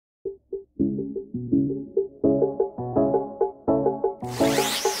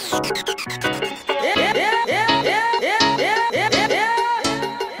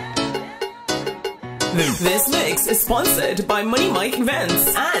This mix is sponsored by Money Mike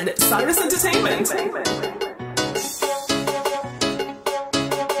Vince and Cyrus Entertainment.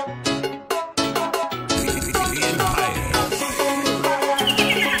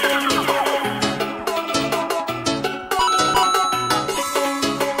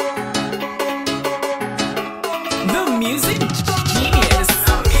 The music genius.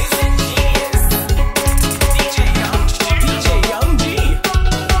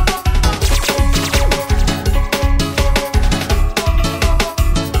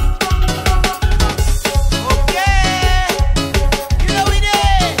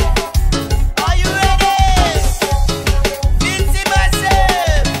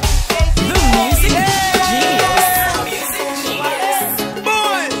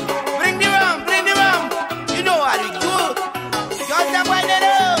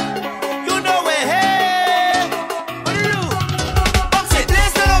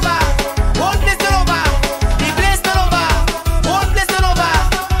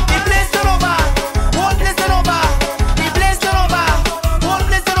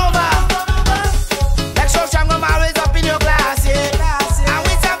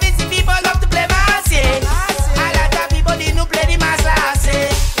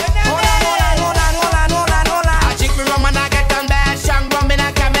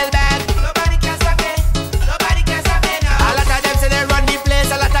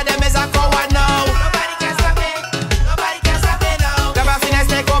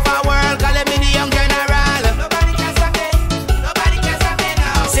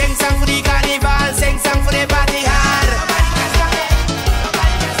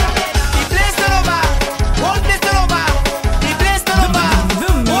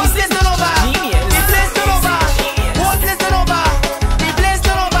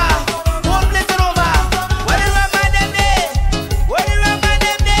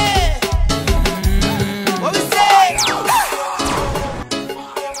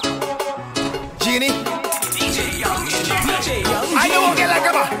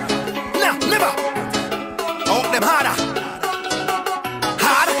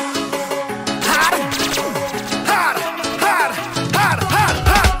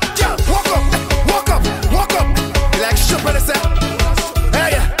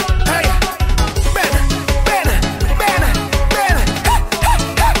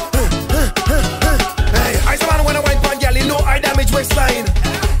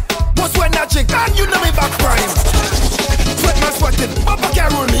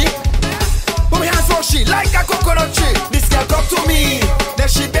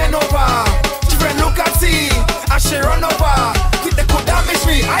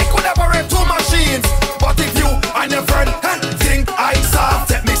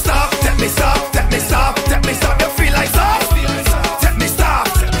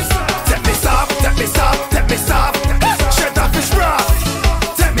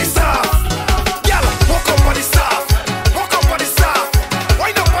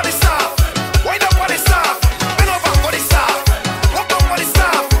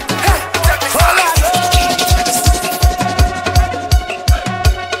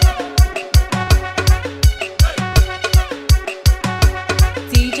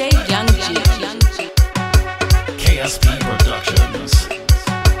 Productionz.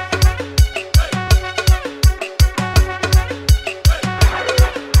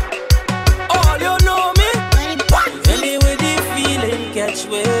 All you know me. Anyway, the feeling catch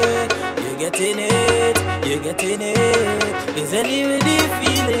way. You're getting it, you're getting it. Is anyway the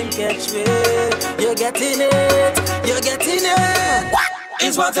feeling catch way. You're getting it, you're getting it. What?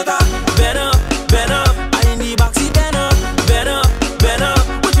 It's what it up, better, better. I in the backseat, better, better, better.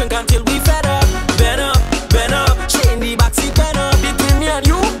 We drink until we fed up, better, better. She in the backseat, better. Between me and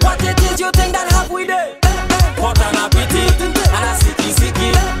you, what it is you think that have we there? What an appetite, and a sicky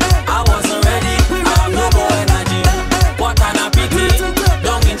sicky. I wasn't ready, I have no more energy. What an appetite,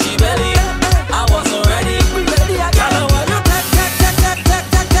 long in she belly. I wasn't ready. Girl, when you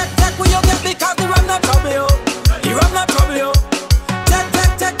take, will you get because the rum not trouble you? The rum not trouble you. Take,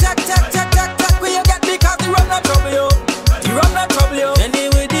 will you get because the rum not trouble you?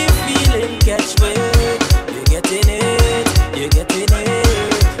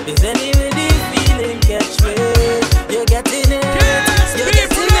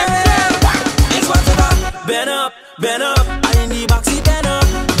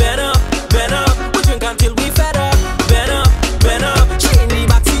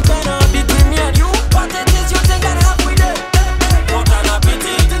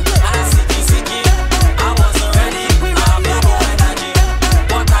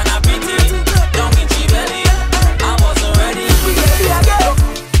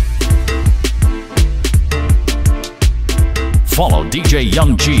 DJ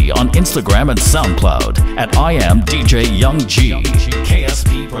Young G on Instagram and SoundCloud at I am DJ Young G.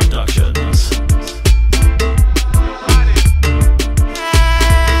 KSP Productionz.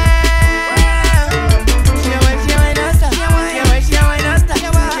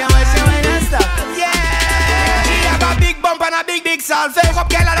 Fake up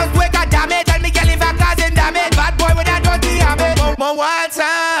girl, I don't wake up damage. Tell me girl if I causing damage. Bad boy with that dirty habit. More wild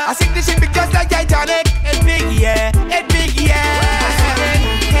time. I sink the ship just like Titanic. It's big, yeah. It's big, yeah.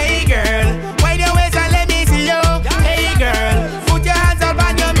 Hey girl, wide your waist and let me see you. Hey girl, put your hands up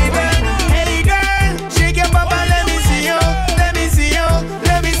on your middle. Hey girl, shake your bum and let me see you. Let me see you.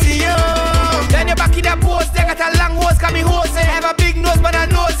 Let me see you. Then you're back in the post. They got a long hose, got me hose. They have a big nose, but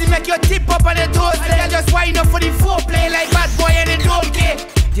a nose. It make your tip up on the toes. They just wind up for the foreplay like bad boy and it don't get.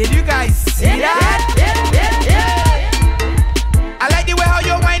 Did you guys see that? I like the way how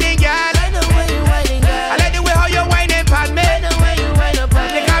you're whining, girl. I like the way how you're whining, pad me.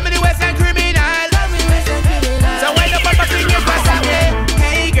 They call me the Western criminal. So wind up on my fingers, pass that way.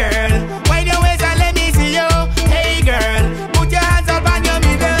 Hey girl, wind your waist and let me see you. Hey girl, put your hands up on your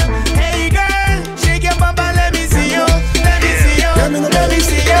middle. Hey girl, shake your bum and let me see you. Let me see you. Let me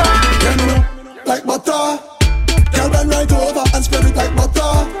see you. Like butter. Girl bend right over and spread it like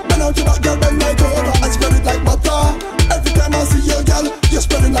butter. Bend out your back, girl bend right over and spread it like butter. Every time I see you, girl, you're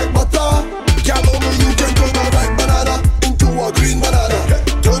spreading like butter. Girl, only you can turn a right banana into a green banana.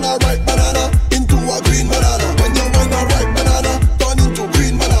 Turn a right banana into a green banana. When you wind a right banana, turn into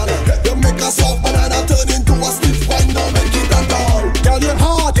green banana. You make a soft banana turn into a stiff wine. Don't make it at all. Girl, you're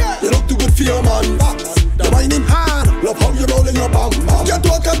hot. You look too good for your man. The whining hard. Love how you rolling your bum. Get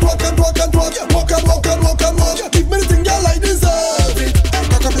walk and walk and walk and walk. Walk and walk and walk and walk. Give me the thing, girl, I deserve it.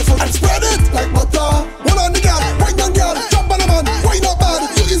 Cock up your foot and spread it like butter. One on the girl, wine down girl. Jump on the man, wine up bad.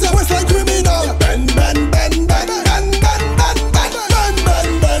 You is a waistline criminal. Bend, bend, bend, bend, bend, bend, bend, bend, bend,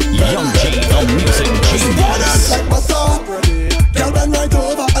 bend, bend. Young G, the music genius. Like butter. Girl, bend right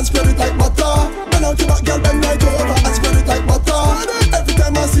over and spread it like butter. Bend out your back, girl, bend right over and spread it like butter. Every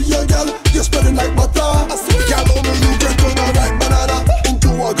time I see you, girl, you're spreading like butter. Girl, only you can turn a right banana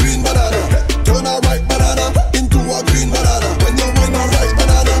into a green banana. Turn a right banana into a green banana. When you win a right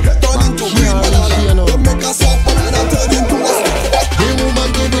banana, turn into green banana. You make a soft banana turn into a stick. The woman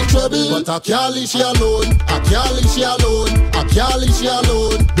give me trouble, but I can't leave she alone. I can't leave she alone. I can't leave she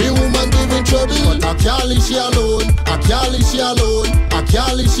alone. The woman give me trouble, but I can't leave she alone. I can't leave she alone. I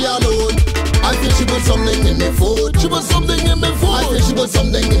can't leave she alone. I feel she put something in me food. She put something in me food. I feel she put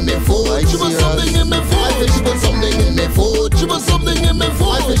something in me food. She put something in me food. I feel she put something in me food. She put something in me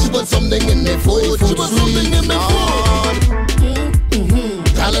food. I feel she put something in me food. She put something in me food.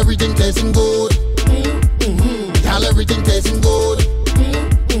 Girl, everything tasting good. Girl, everything tasting good.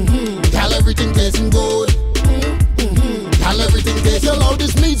 Girl, everything tasting good. Girl, everything tasting. Girl, how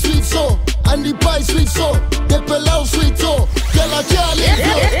this meat sweet so, and the pie sweet so, the pilau sweet so. Girl, I can't leave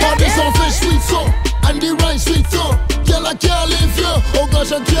you. All this on fish sweet so, and the rice sweet so. Girl, I can't leave you. Oh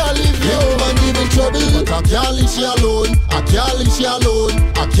gosh, I can't leave you. Man, give me trouble, but I can't leave she alone. I can't leave she alone.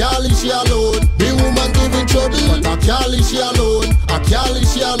 I can't leave she alone. The woman give me trouble, but I can't leave she alone. I can't leave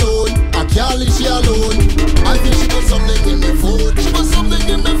she alone. I can't leave she alone. I feel she put something in me food. She put something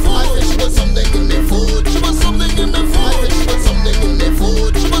in me food. I feel she put something in me food. She put something in me food. I feel she put something in me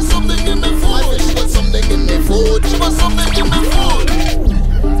food. She put something in me food. I feel she put something in me food. She put something in me food.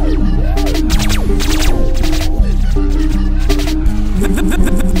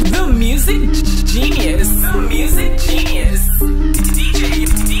 The music genius. The music genius.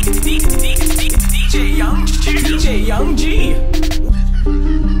 DJ Young G. DJ Young G.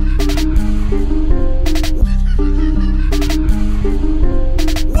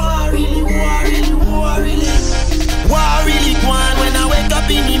 War really gone when I wake up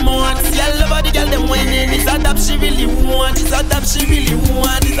in the morning. See all over the girl them whining. It's a dap she really want. It's a dap she really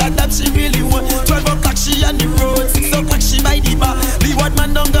want. It's a dap she really want. 12 o'clock she on the road. 6 o'clock she by the bar. The white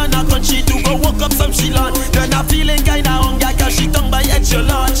man don't gonna country to go walk up some shilon. Then I feeling kinda hungry cause she tongue by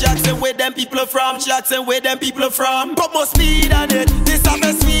echelon. She asking where them people from. She asking where them people from. Put more speed on it. This have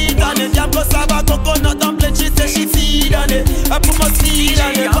a sweet on it. Yam go have a coconut dumpling. She say she feed on it. I put more speed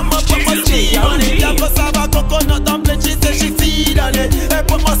on it. Put more speed on it. Yam go have a coconut dumpling. She say she feed on it. I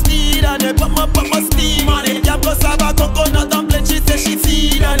put more speed on it. Put more steam on it. Yam go have a coconut dumpling. She say she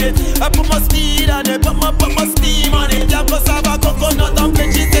feed on it. I put more speed on it. Put more steam on it. Yam go have a coconut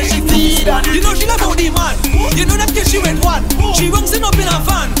dumpling. She say she feed on it. You know she love how the man. You know that kid she went one. She bouncing up in a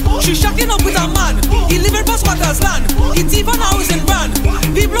van. She shacking up with a man. He living past Squatter's land. He thief on a house in brand.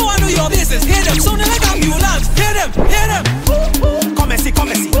 People wanna know your business. Hear them sounding like ambulance. Hear them, hear them. Come and see.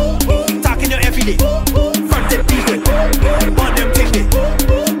 Talking you every day. Front them people. Want them take me.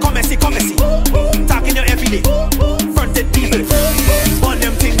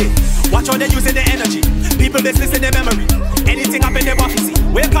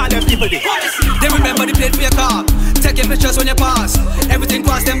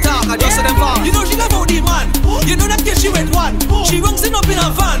 in a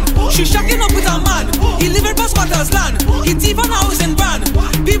van. She shacking up with a man. He living past Scotland's land. He thief on a house in brand.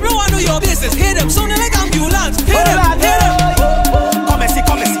 People wanna know your business. Hear them sounding like ambulance. Hear them, hear them. Come and see.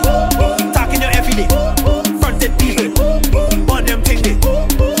 Talking you every day. Fronted people. Burn them thing day.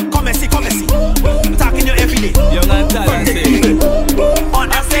 Come and see. Talking you every day. Young and talented.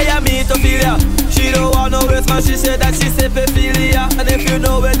 I say I meet Ophelia. She don't want no waste man. She said that she's Sapiophilia. And if you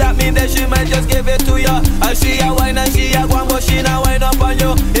know what that means, then she might just give it to ya. And she a wine and she a guan, but she not wine up on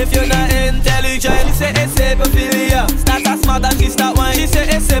you. If you're not intelligent, she say it's Sapiophilia. Start as smart and she start wine. She say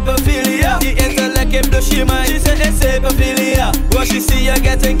it's Sapiophilia. The intellect it blow she mind. She say it's Sapiophilia. When she see you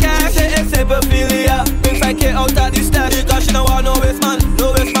getting cash, she say it's Sapiophilia. Bring 5K out of the stash because she don't want no waste man.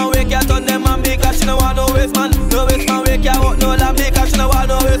 No waste man wake out on them and because she don't want no waste man. No waste man wake out no lamb because she don't want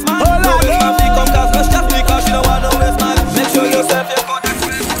no waste man. No waste man pick up cause no stuff because she don't want no waste man. Make sure yourself you got that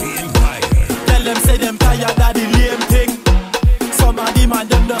waste. Tell them say them tired of the lame thing. Some of them and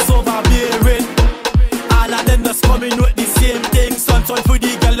them just overbearing. All of them just coming with the same thing. SONSON for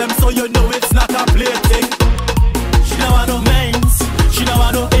the girl them so you know it's not a plaything. She don't want no mains, she don't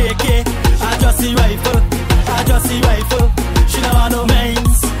want no AK. I just see rifle. She don't want no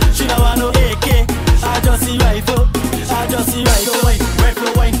mains, she don't want no AK. I just see rifle.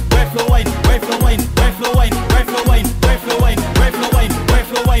 Rifle wine.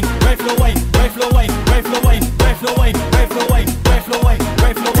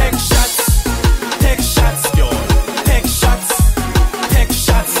 Take shots, yo. Take shots,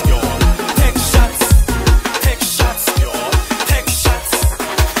 yo.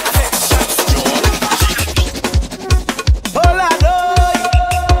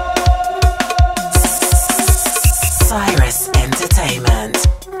 Cyrus Entertainment.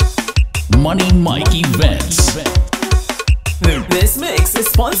 Money Mike Events. This mix is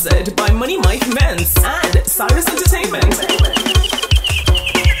sponsored by Money Mike Events and Cyrus Entertainment.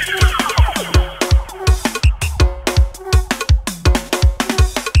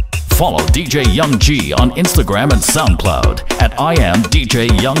 Follow DJ Young G on Instagram and SoundCloud at I am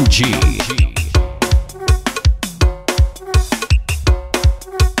DJ Young G.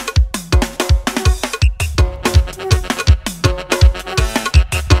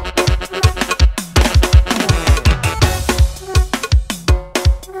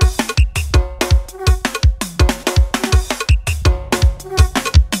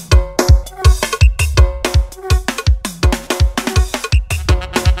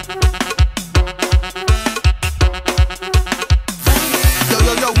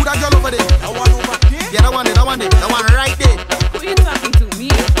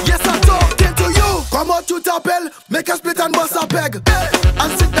 Make a split and bust a peg.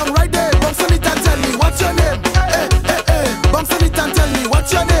 And sit down right there. Bounce on it and tell me what's your name. Bounce on it and tell me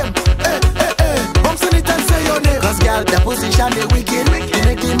what's your name. Bounce on it and say your name. Cause girl, the position they wicked. You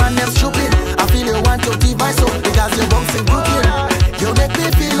make the man them stupid. I feel you want to divide so because you're bouncing cooking. You make me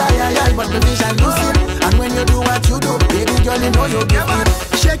feel like but the vision losing. And when you do what you do, baby girl, you know you're giving.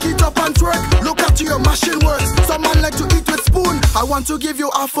 Shake it up and twerk. Look at your machine works. Some man like to eat with spoon. I want to give you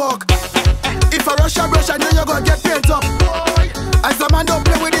a fork. If I rush a brush, I know you're gonna get paint up. As a man don't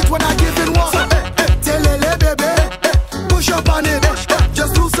play with it when I give it one. Tell baby, push up on it.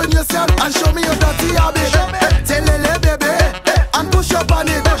 Just loosen yourself and show me your dirty habit. Tell baby, and push up on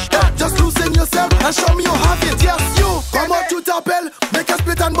it. Just loosen yourself and show me your habit. Yes, you come out to Tapel, make a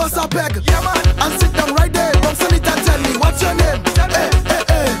split and bust a peg. And sit down right there, bounce on it and tell me what's your name.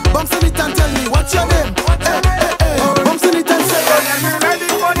 Bounce on it and tell me what's your name. Bounce on it and say your name. You ready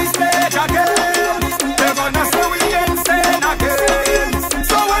for the stage again? They're gonna say we insane again.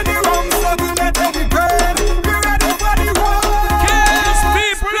 So when the wrong song we make the pain, we ready for the war. Caspa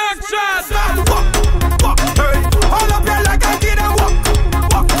Productionz. Walk, hey. All up here like I did a walk,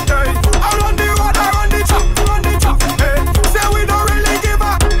 hey. I run the road, I run the track, hey. Say we don't really give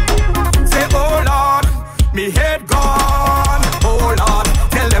up. Say oh Lord.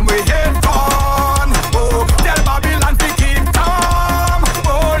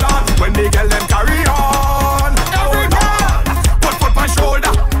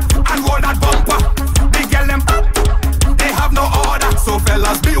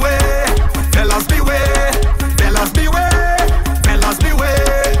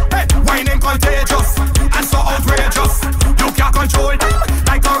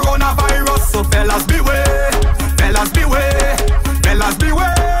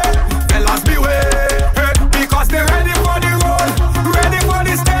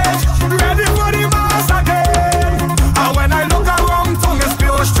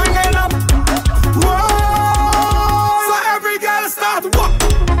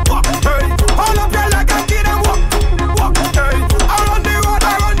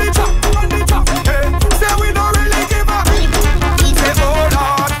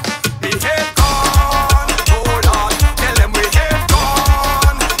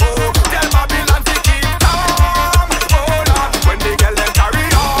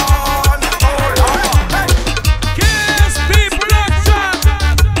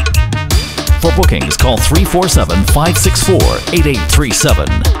 bookings, call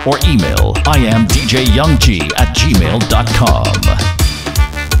 347-564-8837 or email iamdjyoungg@gmail.com.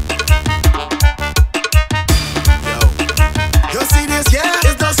 You see this, yeah?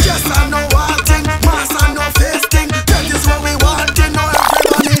 It's no stress and no walking, mass and no fisting. That is what we want, you know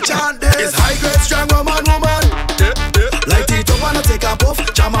everybody chant this. It's high grade, strong woman. Light it up and take a puff.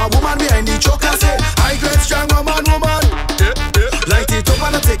 Jam a woman behind the truck and say, high grade, strong woman. Light it up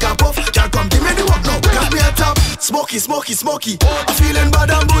and take a puff. Can't come give me the work now, got me a top. Smoky. I'm feeling bad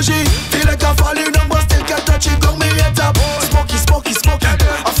and bougie. Feel like I'm falling down but still can't touch it, got me a top. Smoky.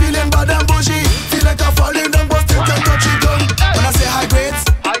 I'm feeling bad and bougie. Feel like I'm falling down but still can't touch it, gun. When I say high grades,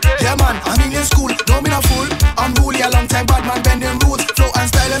 yeah man, I'm in school, don't mean a fool. I'm bully a long time, bad man bending rules. Flow and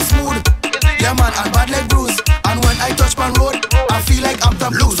style and smooth. Yeah man, and bad leg bruise. And when I touch pan road, I feel like I'm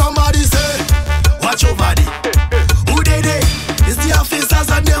top. Look, somebody say, watch your body. Who they? It's the officers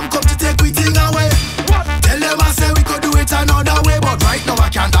and them come to take we thing away. Tell them I say we could do it another way, but right now I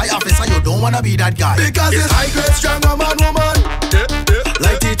can't die, officer, you don't wanna be that guy. Because it's high grade, strong woman.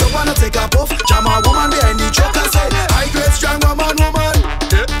 Light it up and I take a puff. Jam a woman behind the truck and say, high grade, strong woman.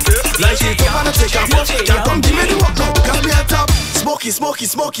 Light it up and I take a puff. Can't come give me the work now, call me a top. Smoky.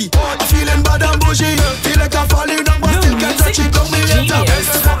 I'm feeling bad and bougie. Feel like I'm falling down but still can't touch it, got me a top.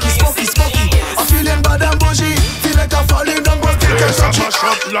 Smoky. I'm feeling bad and bougie. Feel like I'm falling down but still can't touch it.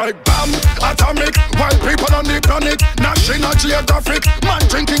 Shot like bam, atomic. While people on the planet, National Geographic. Man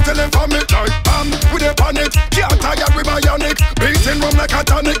drinking till they vomit like bam. With a panic, can't tire with bionic. Beating rum like a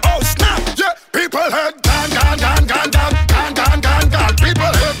tonic. Oh snap, yeah. People heard gan. People heard gan.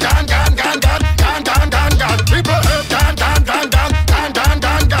 People heard gan. People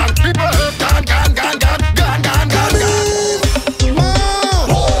heard gan.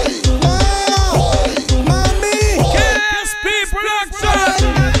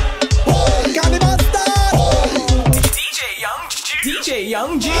 DJ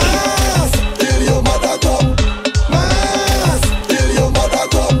Young G. Till your mother come. Mass, till your mother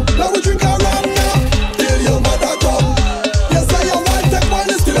come. Now we drink a rum now. Till your mother come. Yes, I am one take one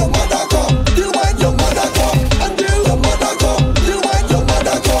is till your mother come. Till when your mother come. Until your mother come. Till when your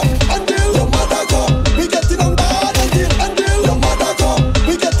mother come. Until your mother come. We get it on bad until your mother come.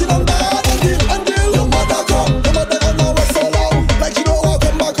 We get it on bad until your mother come. Your mother gone now so long, like she don't want to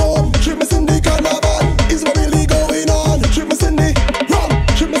come back home. She missing the carnival. Is what really going on. She missing the rum.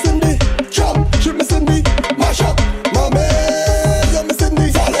 She missing the jump. She missing the mash up. Mommy, you're missing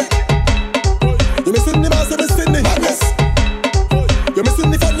the solid. You're missing the mass. You're missing the madness. You're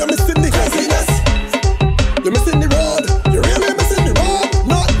missing the fun. You're missing the craziness. You're missing the road. You're really missing the road.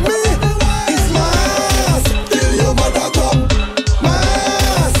 Not me. It's mass till your mother come.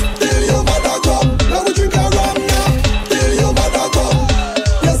 Mass till your mother come. Now we drink a rum now. Till your mother come.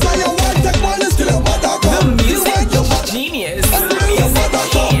 Yes, I am one take one is till your mother come. The music genius. Until your mother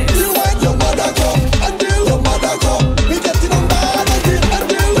come. Till when your mother come. Until your mother come. We get it on bad until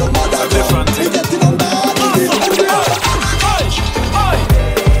your mother come. We get it on bad until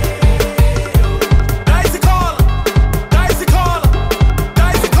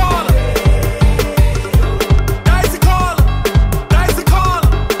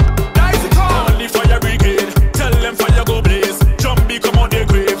Only fire brigade, tell them fire go blaze. Jumbie come on their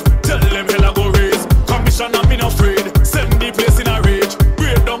grave, tell them hella go raise. Commission I'm in afraid, send the place in a rage.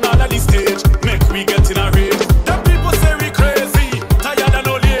 Break down all of the stage, make we get in a rage. Them people say we crazy, tired and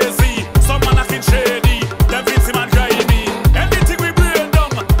no lazy. Some man acting shady, them Vincy man grimy. Anything we break down,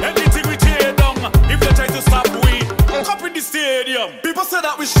 anything we tear down. If they try to stop we, up in the stadium. People say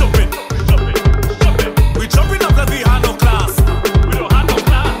that we shopping. We jumping up cause we had no class. We don't have no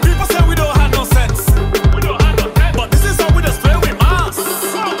class. People say we don't have no sense. We don't have no sense. But this is how we display we mass.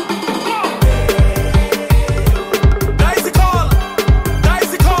 Dicey call.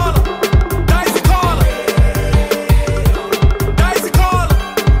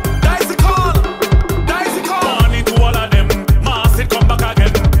 Morning to all of them. Mass it come back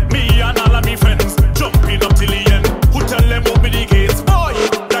again. Me and all of me friends jumping up till the end. Who tell them open the gates? Boy,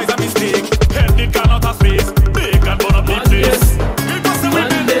 that is a mistake. Head it cannot have space. Big and burn up the place.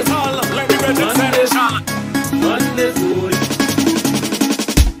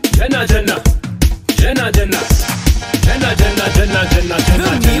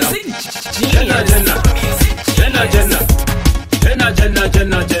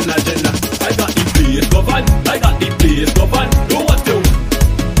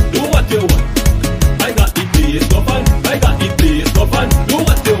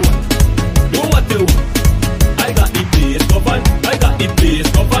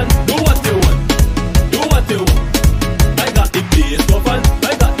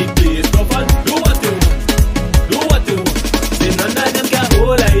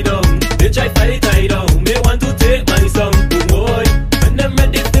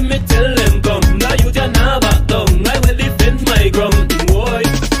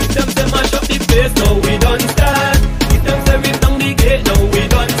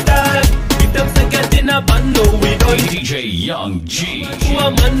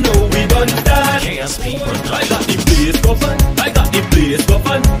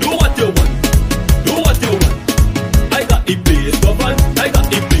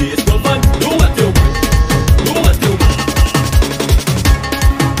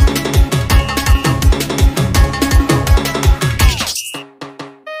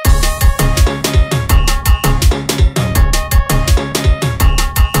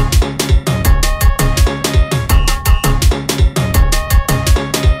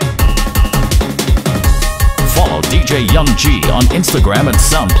 DJ Young G on Instagram and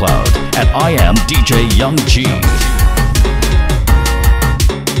SoundCloud at I am DJ Young G.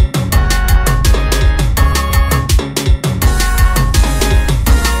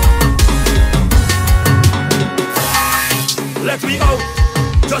 Let me out,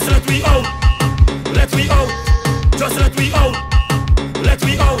 just let me out. Let me out, just let me out. Let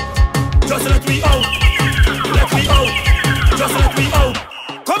me out, just let me out. Let me out, just let me out.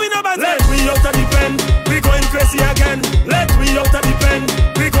 Come in about let me out of the pen. We going crazy again. Let me out of the pen.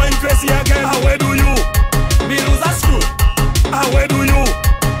 We going crazy again. How where do you? Me lose a screw. How where do you?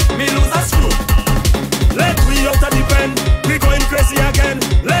 Me lose a screw. Let me out of the pen. We going crazy again.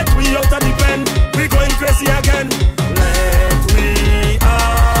 Let me out of the pen. We going crazy again.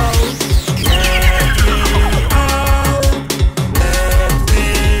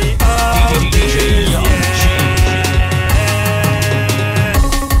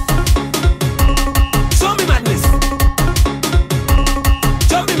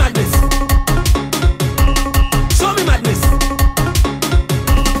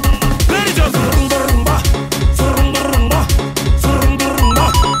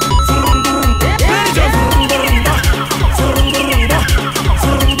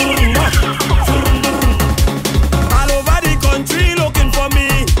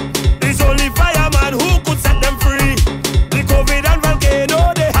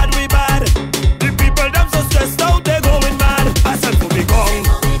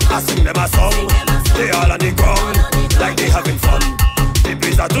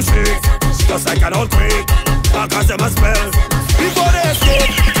 Just like an old quake, I cast them a spell before they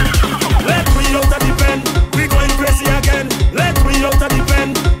escape. Let me out of the pen, we going crazy again. Let me out of the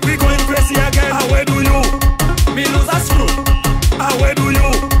pen, we going crazy again. How where do you? Me lose a screw. How where do you?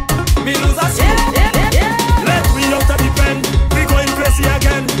 Me lose a screw. Let me out of the pen, we going crazy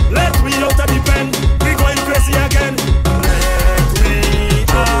again. Let me out of the pen, we going crazy again. Let me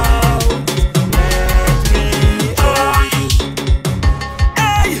out. Let me out.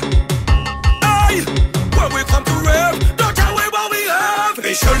 When we come to rap, don't tell me what we have.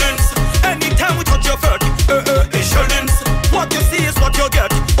 Insurance, anytime we touch your foot. Insurance, what you see is what you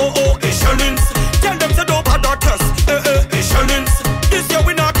get. Oh, insurance. Tell them to don't bother us. Insurance, this year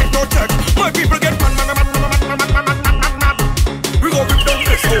we not take no check. My people get mad. We go rip down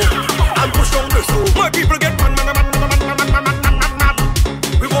this hole and push down this hole. My people get mad.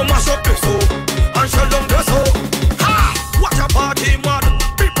 We go mash up this hole and shell down this hole. Ha! What a party, mad.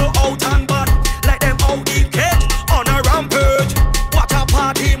 People out and bad. On a rampage, what a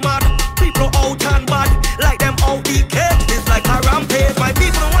party mad. People out and bad, like them out the cage. It's like a rampage. My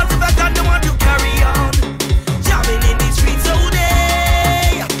people want to back and they want to carry on, jamming in the streets all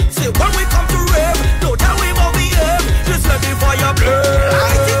day. Say when we come to rave, don't tell me what we have. Just let the fire blaze.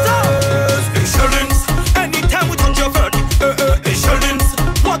 Light it up. Insurance, anytime we touch your foot. Insurance,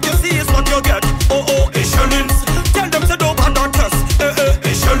 what you see is what you get. Oh, insurance. Tell them to don't bother us.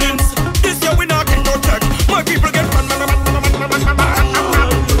 Insurance, this year we not take no check. My people get mad.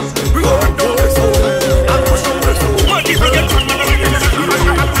 We go rip down this hole and push down this hole. My people get mad.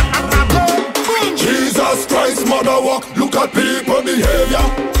 Jesus Christ, mother walk, look at people behavior.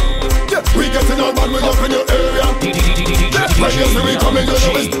 Yeah, we getting on bad, we up in your area. When you see we coming, you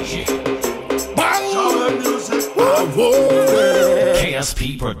know it's bang. KSP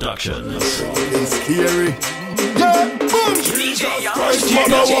Productionz. It's scary. Yeah, boom. Jesus Christ,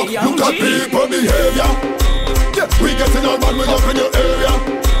 mother walk, look at people behavior. Yeah, we getting on bad, we up in your area.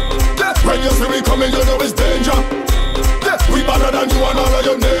 Yeah, when you see we coming, you know it's danger. Yeah, we better than you and all of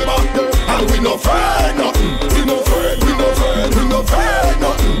your neighbor. Yeah, and we no afraid nothing. We no afraid, we no afraid, we no afraid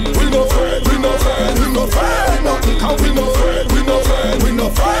nothing. We no afraid, we no afraid, we no afraid nothing. Cause we no afraid, we no afraid, we no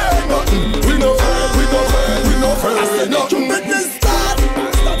afraid nothing. We no afraid, we no afraid, we no afraid nothing. Business start,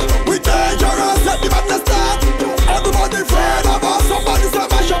 we dangerous, let the madness start. Everybody afraid of us, somebody say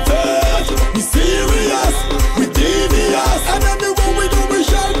mash up face. We serious, we devious, and anywhere we do we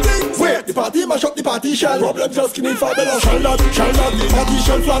shall things. Wait, the party mash up the party shell. Problem just skinny for better. Shall not, the party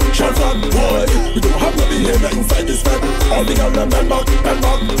shell flat. Boy, we don't have no behavior inside this fed. All the girls them bend back.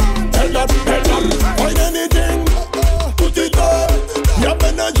 Tell that, find anything, put it up. We have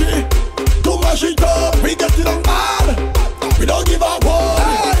energy to mash it up. We get it on bad, we don't give a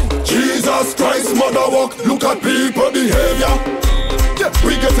one. Jesus Christ, mother walk, look at people behavior. Yeah,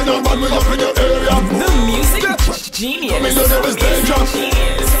 we getting on bad, we up in your area. The music genius. Coming to there is danger.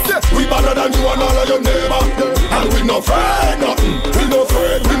 Yeah, we better than you and all of your neighbor. And we no afraid nothing. We no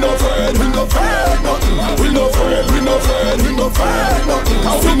afraid, we no afraid, we no afraid nothing. We no afraid, we no afraid, we no afraid nothing.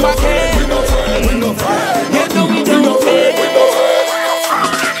 Cause we no afraid, we no afraid, we no afraid nothing. We no afraid, we no afraid, we no afraid.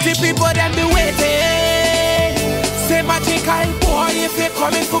 The people them be waiting. Say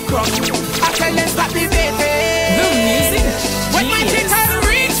rock. I tell them stop debating. The music. When my title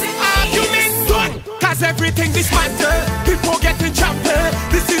reach, argument done. Cause everything dismantle, people getting trampled.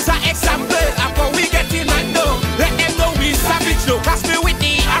 This is an example of how we get in and know. Let them know we savage though. Cause me with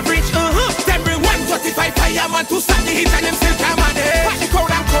the average, Them bring 135 fireman to stop the heat and them still come on it. Pack the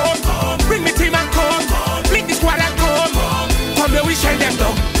crowd and come, bring me team and come, blink the squad and come. Come here we shell them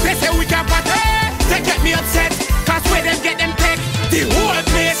down. They say we can party, they get me upset. Cause where them get them take, the whole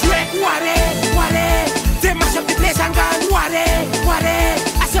place wreck. Whatty, they mash up the place and gone. Whatty,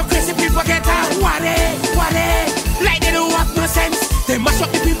 I saw crazy people get out. Whatty, like they don't have no sense. They mash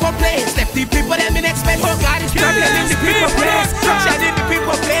up the people place, left the people them in expense. Oh God, it's problem in the people place, structure in the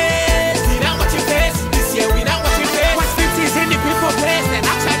people place. We not what you face, this year we not what you face. What's 50s in the people place, then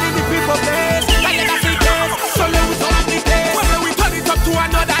action in the people place. Like they got the case, so let we turn up the case. When we turn it up to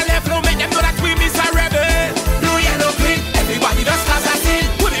another level, make them know that we miserable. Blue, yellow, green, everybody does cause a sin.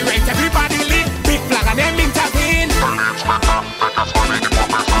 Put it right, everybody lit, big flag and them intervene.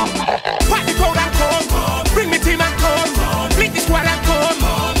 Pack the crowd and come, bring me team and come, blink the squad and come.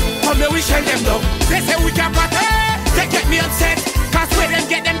 Come here we shell them down. They say we can party, they get me upset. Cause where them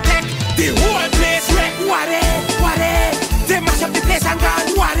get them tech, the whole place wreck. Whatty, they mash up the place and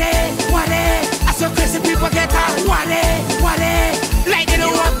gone. Whatty, I saw crazy people get out. Whatty, like they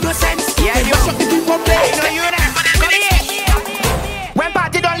don't have no sense. Yeah, they mash up the people place. I know you that. Come here. When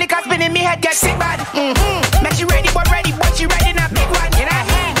party don't lick us, spinning me head get sick bad. Make she ready, but she riding a big one. You know,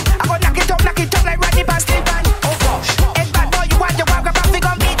 I go knock it up like Rodney past the pan. Oh gosh, it's bad boy, you want your wife, grab a fig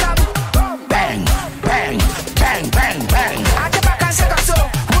on beat up. Bang, bang, bang, bang, bang. At your back and set up so.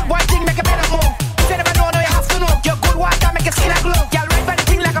 Good boy thing make a better move. Say never know, you have to know. Your good water make your skin a glow. Y'all ride by the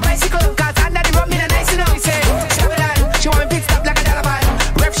thing like a bicycle. Cause under the rum in a nice enough. He say, she want me pit stop like a Taliban.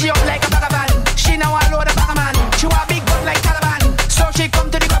 Rep she up like a vagabond. She now all load a bagaman. She want big gun like Taliban. So she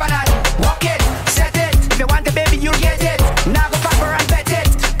come to the Grabba. Walk it, set it. If you want a baby, you'll get it. Now go pop her and pet it.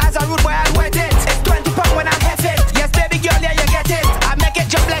 As a rude boy, I'll wet it. It's 20 pounds when I hef it. Yes, baby girl, yeah, you get it. I make it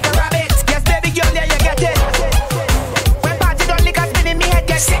jump like a rabbit. Yes, baby girl, yeah, you get it. When party don't lick us, spinning me head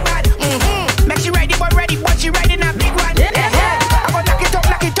get sick bad. Make she ready, but she riding a big one. I go knock it up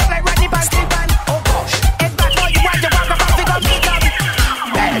like Rodney past the pan. Oh gosh, it's bad boy, you want your walk up and pick up, pick up.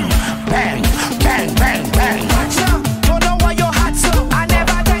 Bang, bang, bang, bang, bang. Don't know why you're hot so. I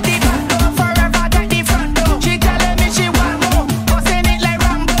never take the back door, forever take the front door. She telling me she want more, busting it like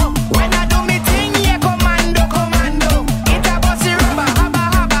Rambo. When I do me thing, yeah, commando. It's a bossy rubber, haba.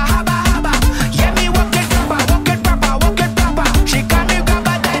 Yeah, me walk it proper. She call me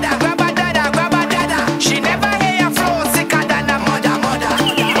Grabba dada. She never hear a flow sicker than a mother.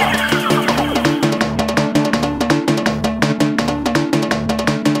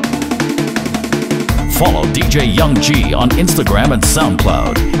 Follow DJ Young G on Instagram and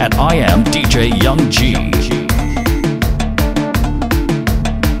SoundCloud at I am DJ Young G.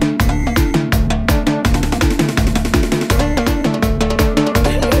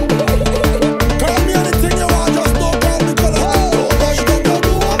 Call me anything you want, just don't call me color. Don't mash it up your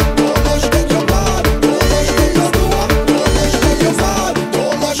door, don't mash it up your bad. Don't mash it up your door, don't mash it up your bad.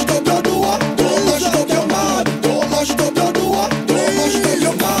 Don't mash it up your door, don't mash it up your mad. Don't mash it up your door, don't mash it up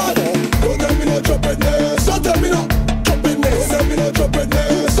your bad. Don't tell me no choppiness, so tell me no choppiness. Tell me no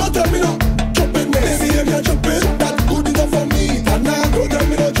choppiness, so tell me no choppiness. See if you're chopping, that's good enough for me. And now don't tell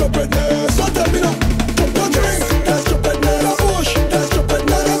me no choppiness, so tell me no chop no drink. That's choppiness, push. That's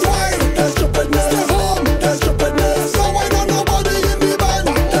choppiness, that's wine. That's choppiness, stay home. That's choppiness, so why don't nobody in the band?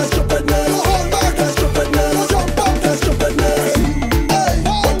 That's choppiness, no hold back. That's choppiness, jump up. That's choppiness. Hey,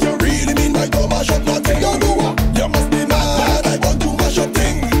 what you really mean by don't mash up nothing? You do what? You must be mad. I want to mash up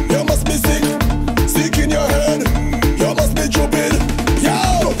thing. You must be sick in your head. You must be stupid. Yo,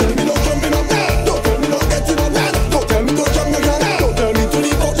 don't tell me no jumping up. Don't tell me no getting up. Don't tell me to jump again. Don't tell me to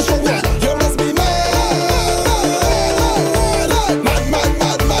leave out the strong man.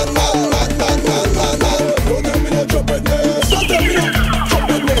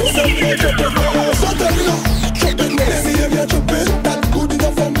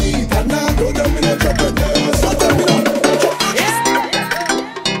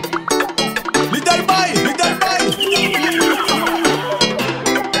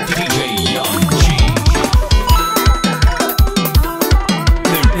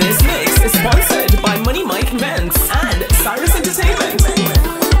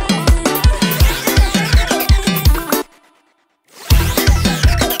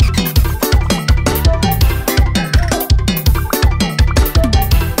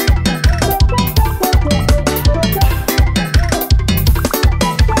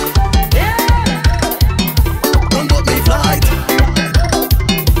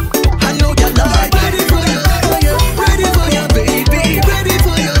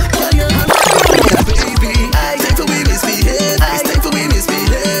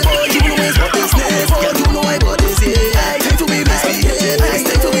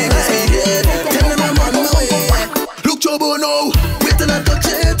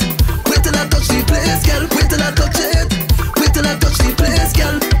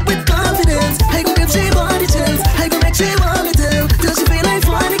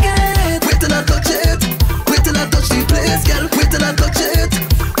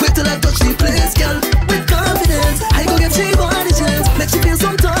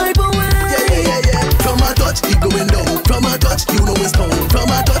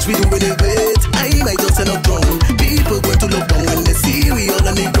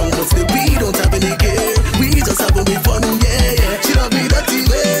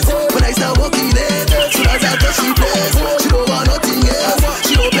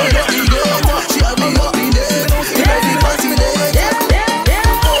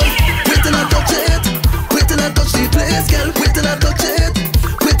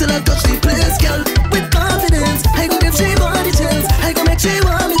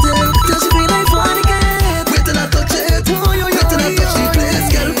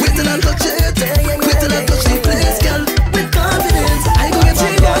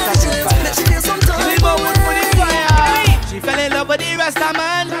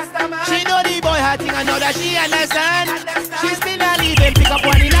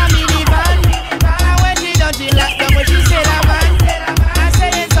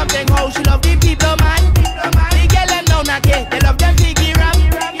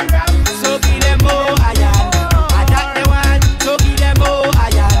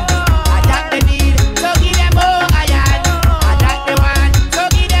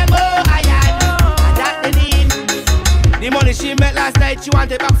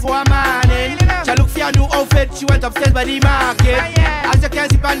 get upset by the market. As you can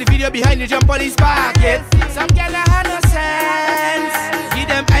see on the video behind the jump police pocket. Some girl have no sense. Give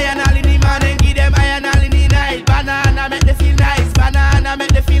them iron all in the morning, give them iron all in the night. Banana make them feel nice, banana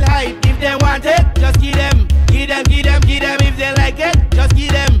make them feel hype. If they want it, just give them. Give them if they like it. Just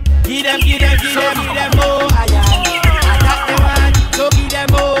give them more iron. Attack the one, so give them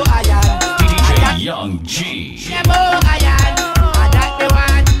more iron. DJ Young G. Give them more iron. Attack the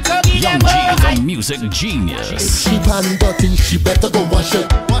one, so give them Young G more is a iron. music genius. If she pan dirty, she better go wash it.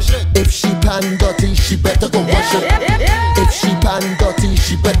 If she pan dirty, she better go wash it. If she pan dirty,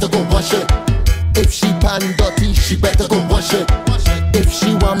 she better go wash it. If she pan dirty, she better go wash it. If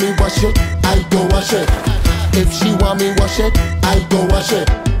she want me wash it, I go wash it. If she want me wash it, I go wash it.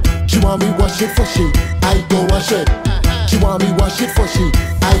 She want me wash it for she, I go wash it. She want me wash it for she,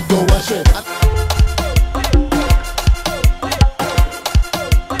 I go wash it.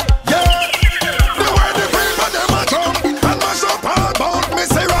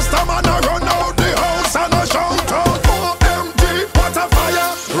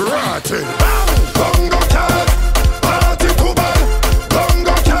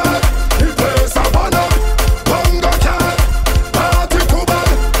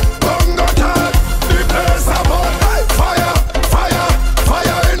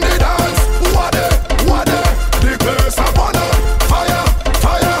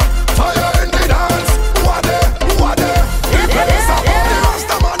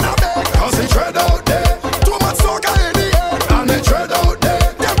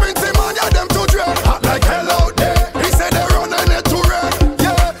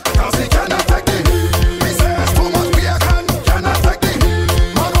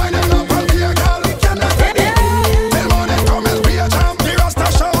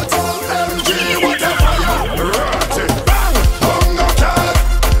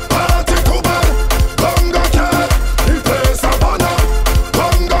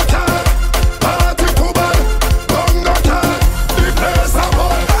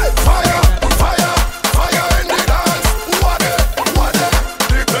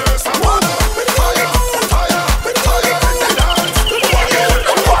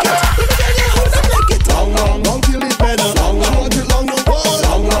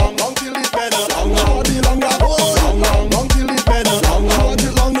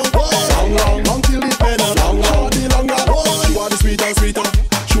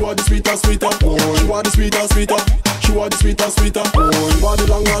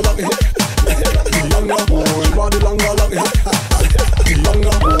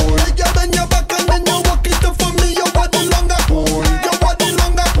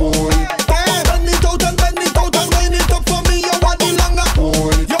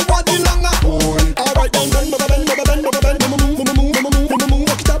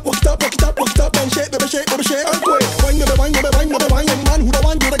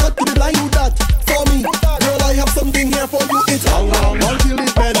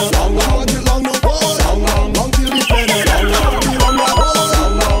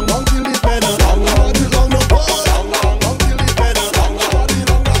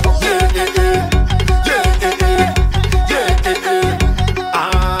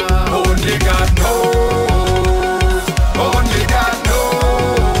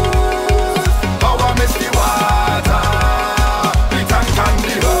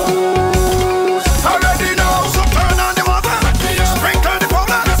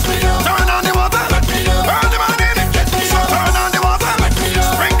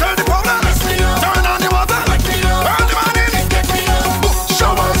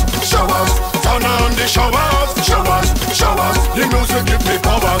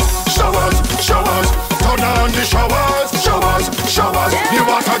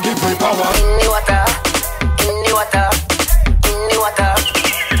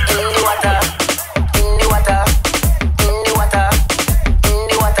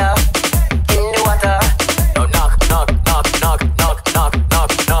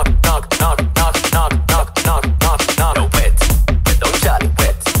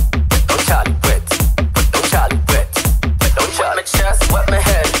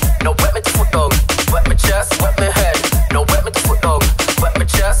 Wet my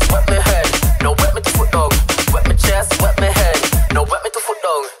chest, wet my head. No, wet my foot dog. Wet my chest.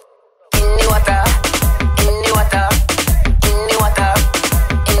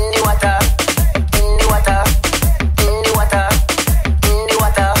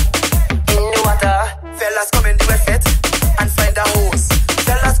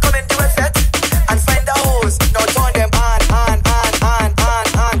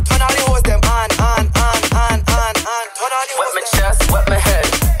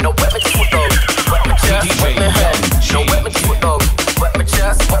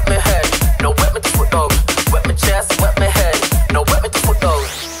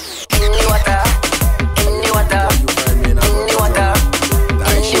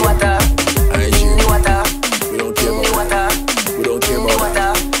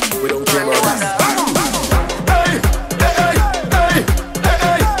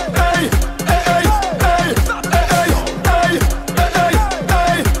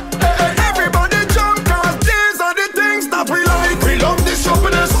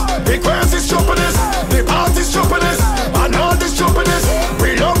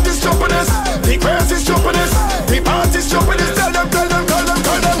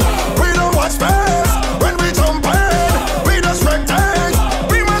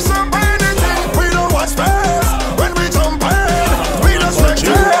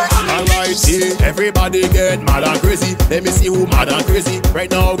 everybody get mad and crazy. Let me see who mad and crazy.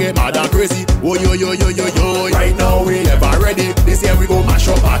 Right now get mad and crazy. Oh yo yo yo yo yo. Right now we ever ready. This year we go mash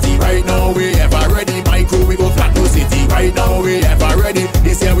up party. Right now we ever ready. My crew we go flat to city. Right now we ever ready.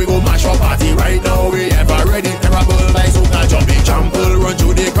 This year we go mash up party. Right now we ever ready. Terrible like Soca jumping, trample, run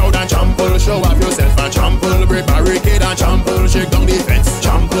through the crowd and trample. Show off yourself and trample, break barricade and trample, shake down the fence.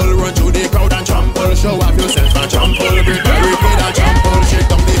 Trample, run through the crowd and trample. Show off yourself and trample, break barricade and trample, shake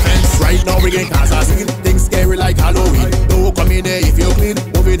down the fence. Right now we get Caspa scene, things scary like Halloween. Don't come in there if you clean,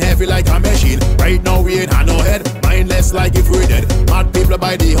 moving heavy like a machine. Right now we ain't had no head, mindless like if we're dead. Mad people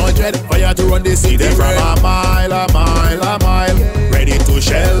by the 100, fire to run the city from a mile, a mile, a mile. Ready to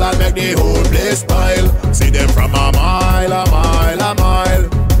shell and make the whole place pile. See them from a mile, a mile, a mile.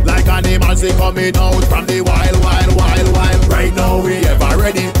 Like animals they coming out from the wild, wild, wild, wild. Right now we ever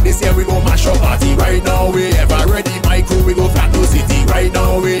ready. This year we go mash up party. Right now we ever ready. My crew we go flat to city. Right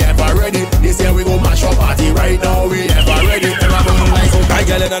now we ever ready. This year we go mash up party. Right now we ever ready. I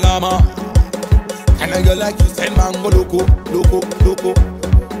get in a llama. And I go like you said, man, go loco, loco, loco.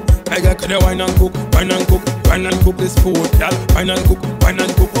 I get to the wine and cook, wine and cook, wine and cook this food, y'all. Wine and cook,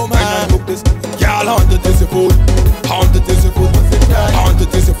 oh man, wine and cook this. Y'all on the tasty food, on the tasty food, on the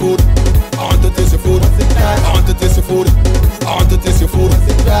tasty food, on the tasty food, on the tasty food, on the tasty food,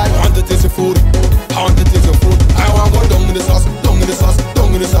 on the tasty food, on the tasty food. I want go down in the sauce, down in the sauce,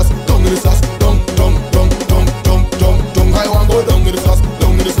 down in the sauce, down in the sauce, down, down, down, down, down, down, down. I want go down in the sauce,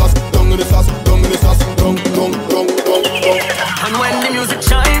 down in the sauce, down in the sauce, down in the sauce, down, down, down, down, down. And when the music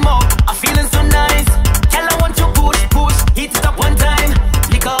chime up, I'm feeling so nice. Tell I want to push, push, hit it up one time.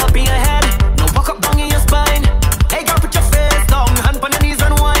 Lick up in your head, no walk up down in your spine. Hey girl, put your face down, hand on the knees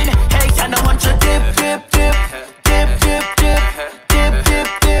and wine. Hey, and I want you dip, dip, dip, dip, dip, dip, dip, dip,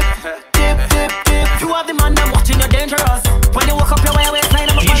 dip, dip, dip, dip. You have the man that watching, you're dangerous. When you walk up your waistline,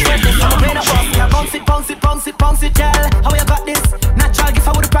 I'm a punch with this. I'm a pain of us. Yeah, bounce it, bounce it, bounce it, bounce it, girl. How you got this? Natural gift,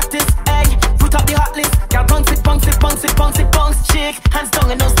 I would practice. Hey, put up the hot list. Girl, bounce it, bounce it, bounce it, bounce it, bounce. Shake, hands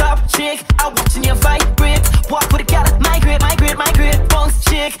down and don't stop. Shake, I'm watching you vibrate. Walk with a gal, migrate, migrate, migrate. Bounce,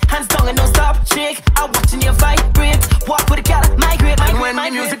 shake, hands down and don't stop. Shake, I'm watching you vibrate. Walk with a gal, migrate, migrate. When my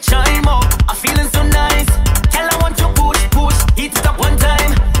music chime up, I'm feeling so nice. Tell I want to push, push, hit it up one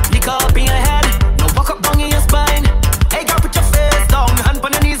time. Lick up in your head, no walk up down in your spine. Hey girl, put your face down, hand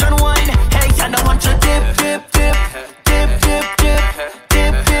on the knees and wine. Hey, and I want you dip, dip, dip, dip, dip, dip, dip,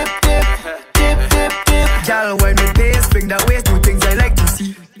 dip, dip, dip, dip, dip. Girl, when me pace, swing that waist, do things I like to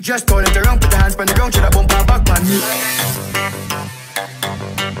see. Just turn it around, put the hands on the ground, should I bump her back on me?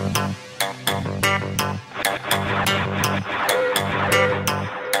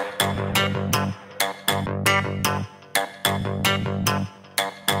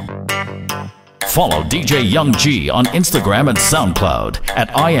 Follow DJ Young G on Instagram and SoundCloud at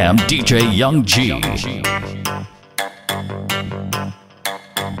I am DJ Young G.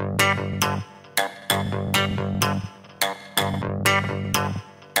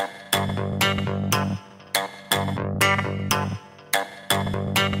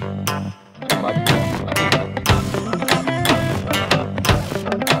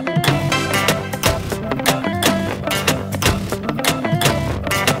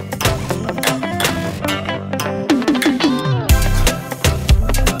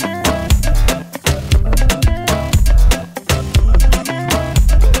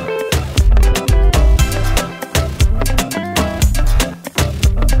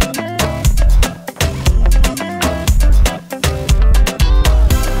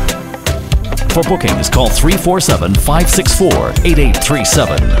 For bookings, call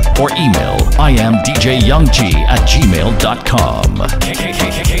 347-564-8837 or email iamdjyoungg@gmail.com.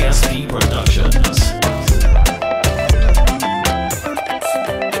 KSP Productionz.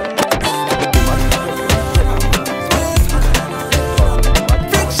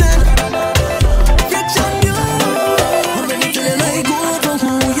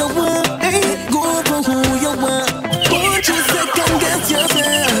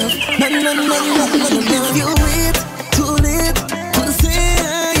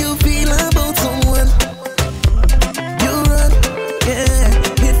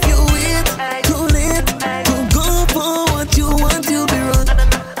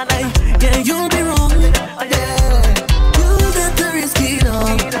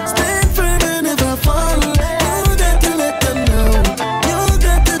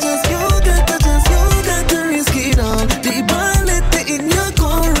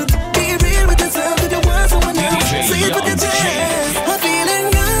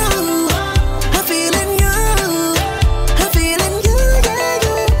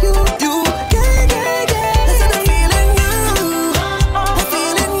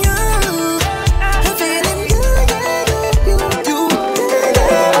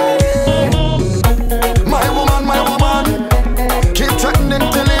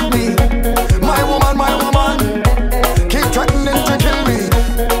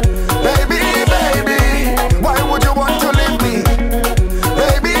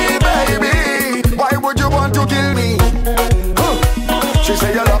 She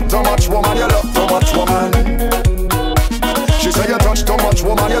say you love too much woman, you love too much woman. She say you touch too much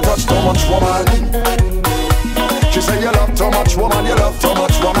woman, you touch too much woman. She say you love too much woman, you love too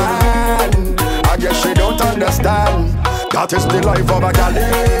much woman. I guess she don't understand. That is the life of a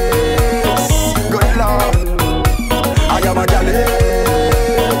gallus. Good Lord, I am a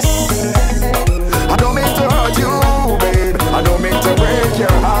gallus. I don't mean to hurt you, babe. I don't mean to break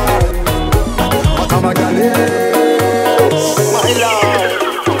your heart, but I'm a gallus, my love.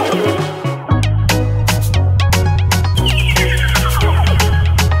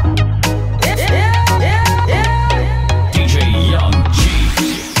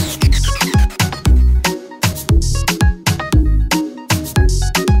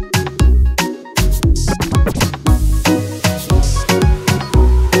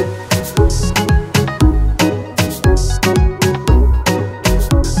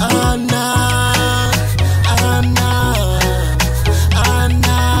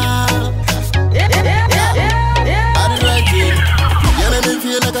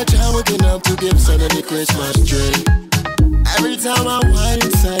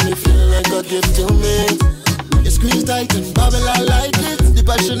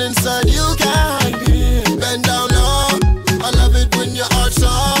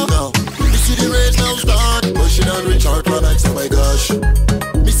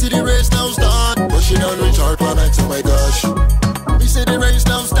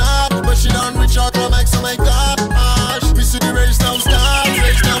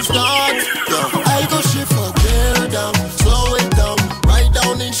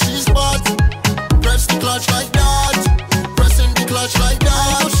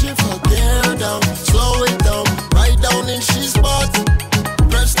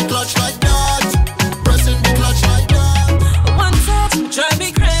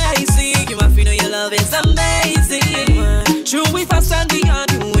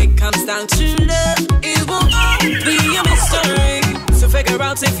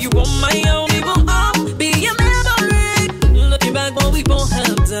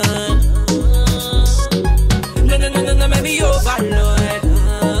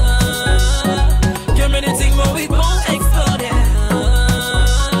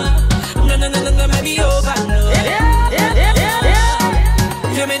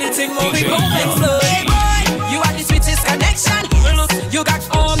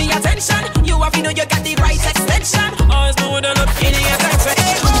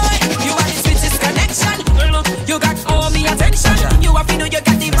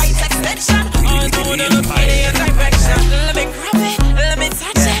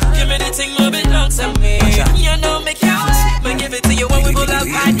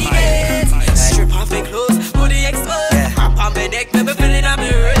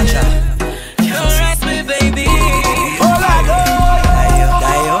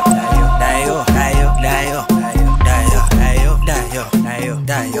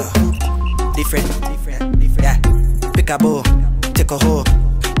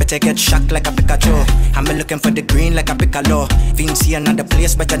 Vincy another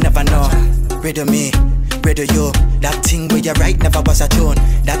place, but you never know. Riddim me, riddim you. That thing where you right never was a tune.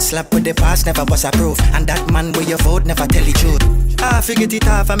 That slap with the past never was a proof. And that man where you vote never tell the truth. I forget it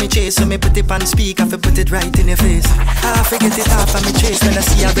off of me chase, so me put it on speak, I put it right in your face. I forget it off of me chase, when I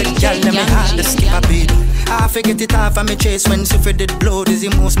see a red girl, let me hard to skip a beat. I forget it off of me chase, when Super did blow, this is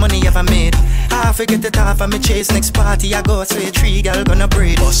the most money ever made. I forget it off of me chase, next party I go, say 3 girl gonna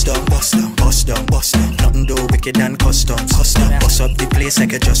breed. Bust down, bust down, bust down, bust down. Nothing do wicked and custom, custom. Bust up the place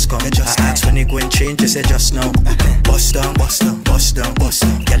like it just come. I ask when you go and change, you say just now. Bust down, bust down, bust down, bust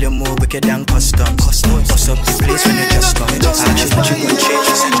down. Girl, you more wicked than custom, custom. Bust up the place when you just come. I ask when you go and change,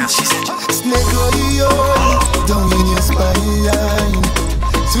 you say just, she said just. Snake oil, down in your spine.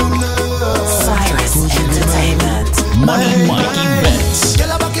 To love Cyrus Entertainment. Money Mikey Beatz.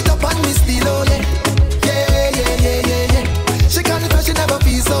 Girl, I back it up on me still, oh yeah. Yeah, yeah, yeah, yeah, yeah. She can't feel she never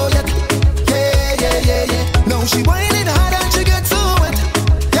feels so yet. Yeah, yeah, yeah, yeah. Now she whining hard and she gets to it.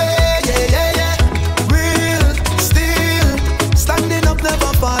 Yeah, yeah, yeah, yeah. Real, still, standing up,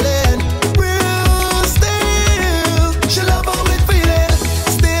 never falling. Real, still, she love how it feeling.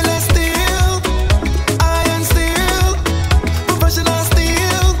 Still and still, iron still, professional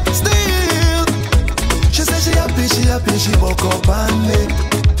still, still. She said she happy, she woke up and me.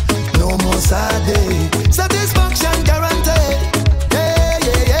 No more sad day, satisfaction guaranteed. Yeah,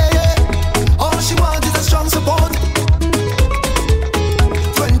 yeah, yeah, yeah. All she wants is a strong support.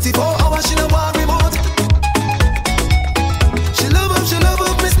 24 hours she no want remote. She love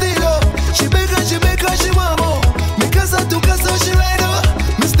up, me still up. She beg her, she want more. Make us a took her so she ride up.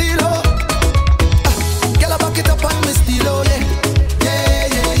 Me still up. Girl, I back it up and me still up, yeah. Yeah,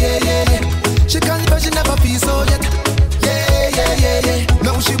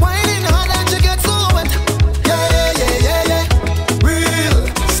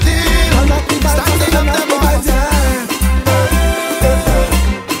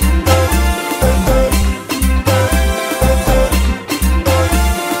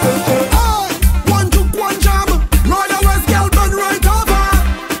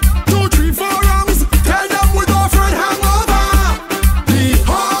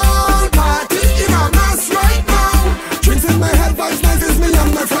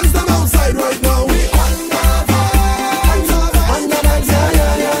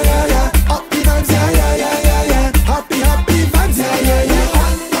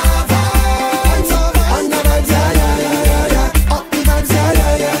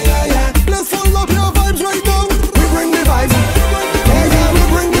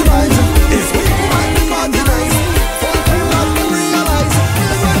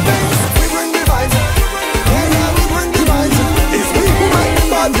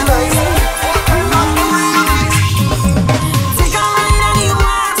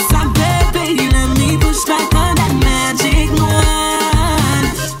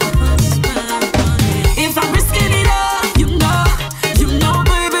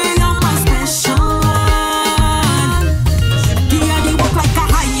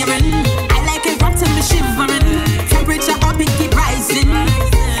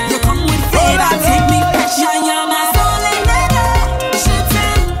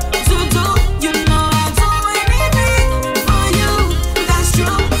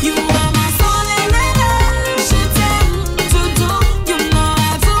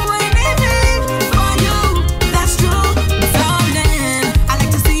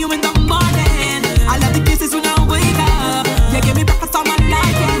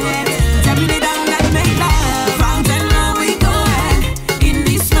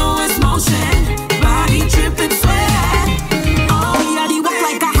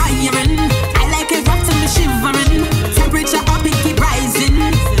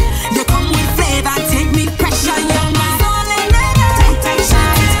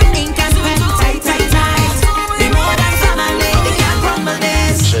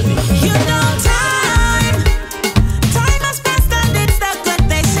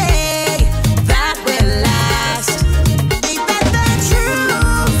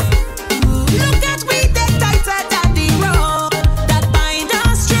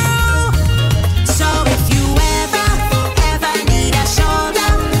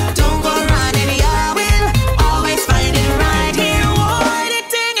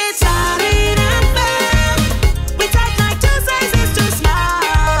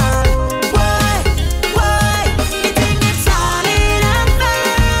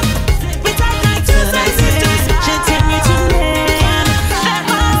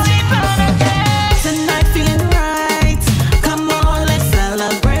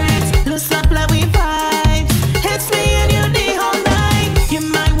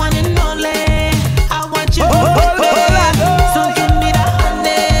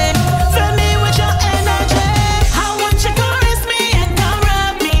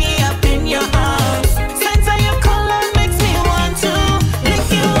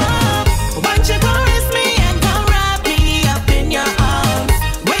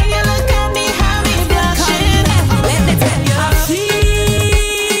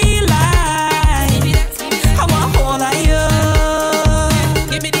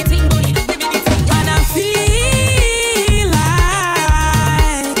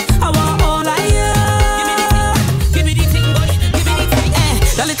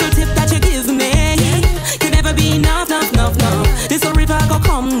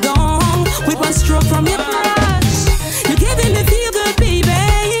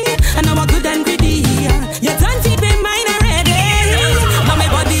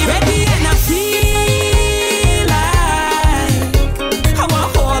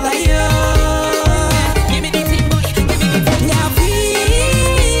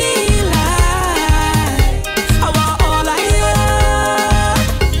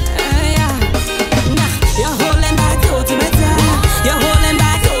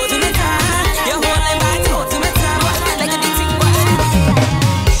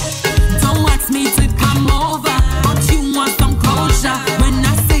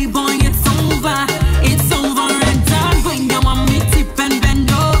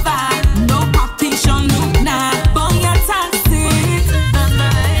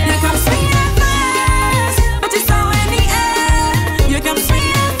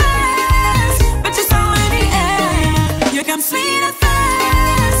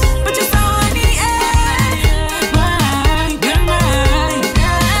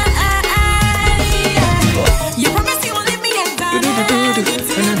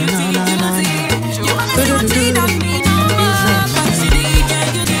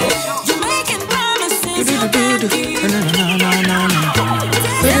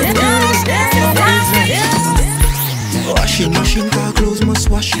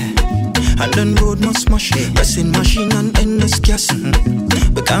 And then road must smash, pressing machine and endless gas.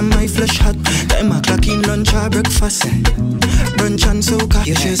 Become my flesh hot, time I clock in lunch or breakfast. Brunch and soca,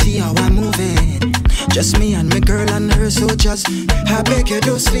 you should see how I'm moving. Just me and my girl and her soldiers. I beg you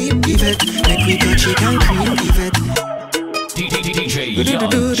don't sleep, Yvette. Make we touch it and creep, Yvette. DJ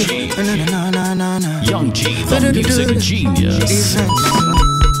Young G, the music genius.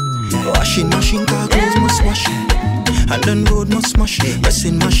 Washing machine, car clothes must wash. And then road must smash,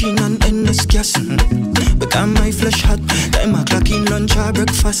 pressing machine and endless gas. Become my flesh hot, time I clock in lunch or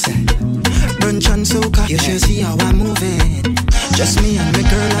breakfast. Brunch and soca, you should see how I'm moving. Just me and my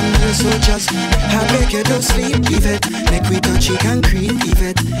girl and her soldiers. I beg you don't sleep, Yvette. Make we touch it and creep,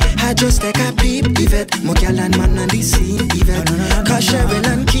 Yvette. I just take a peep, Yvette. Mo girl and man on the scene, Yvette. Cause Cheryl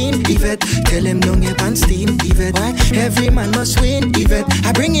and Keen, Yvette. Tell them don't get and steam, Yvette. Every man must win, Yvette.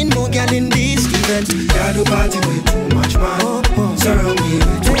 I bring in more girl in this event. Got to party with too much man. Surround me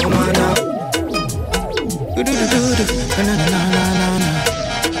with too man now.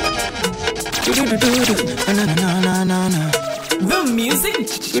 The music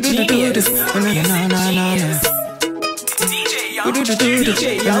genius.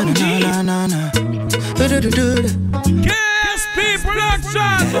 DJ Young KSP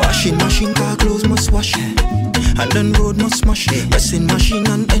Productionz. Washing machine, car clothes must wash. And then road must smash, pressing machine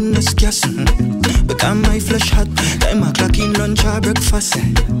and endless gas. Become my flesh hot, time I clock in lunch or breakfast.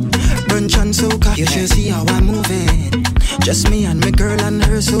 Brunch and soca, you should see how I'm moving. Just me and my girl and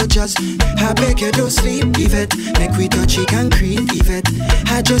her soldiers. I beg you don't sleep, Yvette. Make we touch it and creep, Yvette.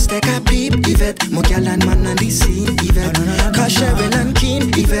 I just take a peep, Yvette. Mo girl and man on the scene, Yvette. Cause Cheryl and Keen,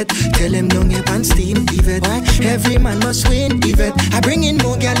 Yvette. Tell them don't get and steam, Yvette. Every man must win, Yvette. I bring in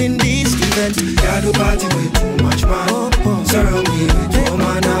more girl in this event. Got to party with too much man. Surround me with too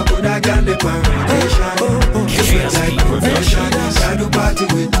man. I put a girl in my rotation. Different like profession. Got to party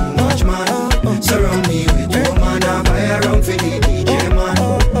with too much man. Surround me with too man. I buy around for the DJ man.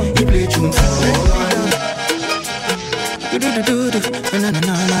 He play tunes for all man.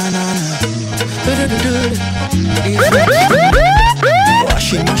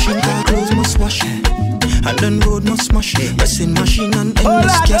 Washing machine, car clothes must wash. And then road must smash, pressing machine and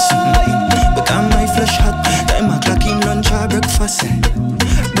endless gas. Become my flesh hot, time I clock in lunch or breakfast.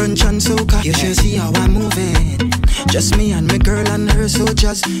 Brunch and soca, you should see how I'm moving. Just me and my girl and her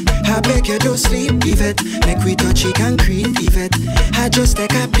soldiers. I beg you don't sleep, Yvette. Make we touch it and creep, Yvette. I just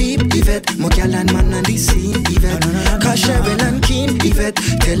take a peep, Yvette. Mo girl and man on the scene, Yvette. Cause Cheryl and Keen, Yvette.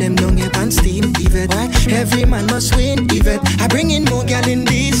 Tell them don't get and steam, Yvette. Every man must win, Yvette. I bring in more girl in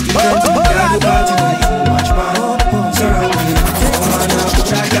this event. Got to party with too much man. Surround me with too man.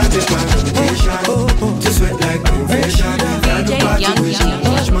 I got this my reputation. Just wet like profession. Got to party with too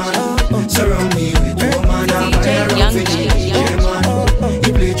much man. Surround me with too man.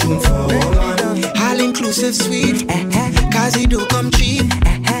 He play tune for all man. All inclusive sweet, cause he do come cheap.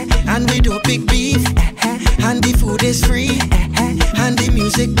 And we do big beef. And the food is free. And the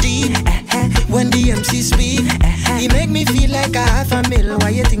music deep. When the MC speak, he make me feel like I have a meal. Why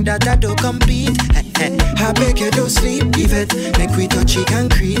you think that I don't compete? I beg you don't sleep, Yvette. Make we touch it and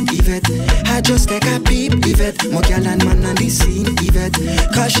creep, Yvette. I just take a peep, Yvette. Mo girl and man on the scene, Yvette.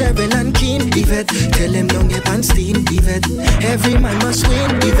 Cause Cheryl and Keen, Yvette. Tell them don't get and steam, Yvette. Every man must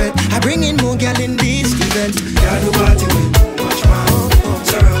win, Yvette. I bring in more girl in this event. Got to party with too much man.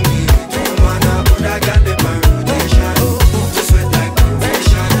 Surround me with too man. I put a girl in my rotation. Just wet like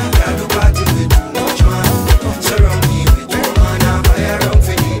profession. Got to party with too much man. Surround me with too man. I buy around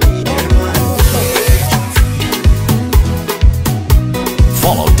for the DJ man.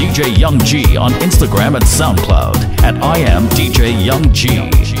 Follow DJ Young G on Instagram and SoundCloud at I am DJ Young G.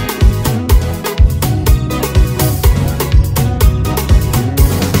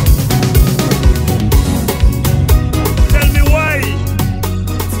 Tell me why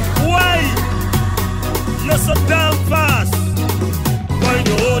you're so damn fast? Why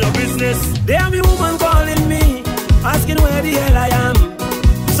you hold your business? Damn, me woman calling me, asking where the hell I am.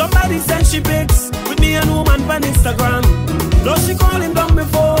 Somebody sent she pics with me and woman on Instagram. Now she calling down my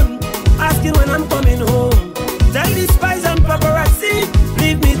phone, asking when I'm coming home. Tell these spies and paparazzi,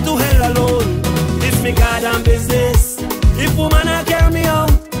 leave me to hell alone. This me goddamn business. If woman a carry me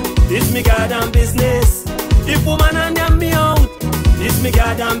out, this me goddamn business. If woman a name me out, this me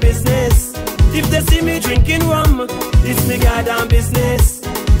goddamn business. If they see me drinking rum, this me goddamn business.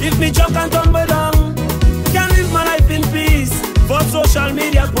 If me choke and tumble down, can't live my life in peace. For social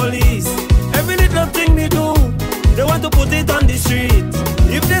media police, every little thing me do, they want to put it on the street.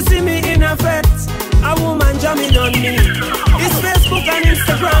 If they see me in effect, a woman jamming on me. It's Facebook and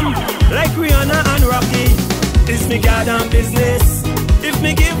Instagram, like Rihanna and Rocky. It's me goddamn business. If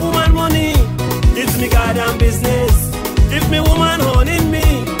me give woman money,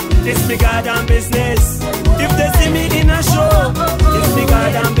 This me goddamn business. If they see me in a show, it's me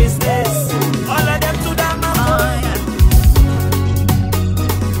goddamn business. All of them to that man.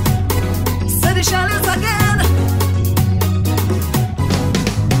 Say the shallows again.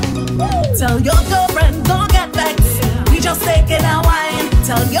 Tell your girlfriend don't get vexed. We just taking a wine.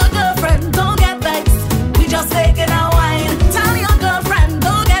 Tell your girlfriend don't get vexed. We just taking a wine. Tell your girlfriend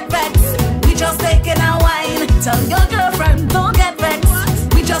don't get vexed. We just taking a wine. Tell your girlfriend don't get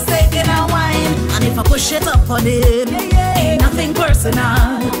vexed. We just taking a wine. And if I push it up on him, ain't nothing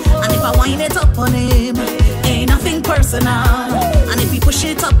personal. And if I wind it up on him, ain't nothing personal. And if he push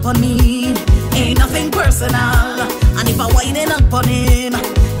it up on me, ain't nothing personal. And if I wind it up on him,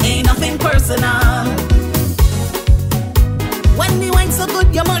 ain't nothing personal. When the wine so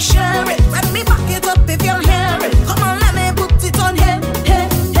good, you must share it. Let me back it up if you hear it. Come on, let me put it on him, him,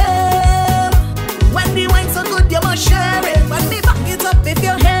 him. When the wine so good, you must share it. Let me back it up if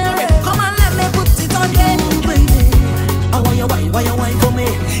you hear it. Come on, let me put it on him, baby. I want your wine for me.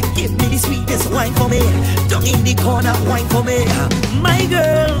 Give me the sweetest wine for me. Down in the corner, wine for me. My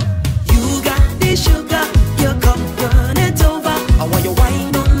girl, you got the sugar. Your cup run it over. I want your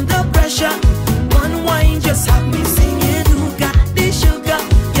wine under pressure. One wine just have me singing. You got the sugar.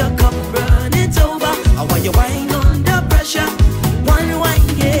 Your cup run it over. I want your wine under pressure. One wine,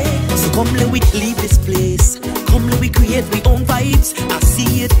 yeah. So come let we leave this place. Come let we create we own vibes. I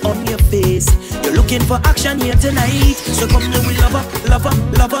see it on your face. You're looking for action here tonight. So come let we love up, love up,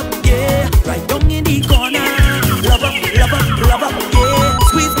 love up, yeah. Right down in the corner. Love up, love up, love up, yeah.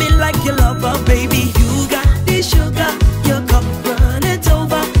 Squeeze me like you love up, baby. You got the sugar. Your cup run it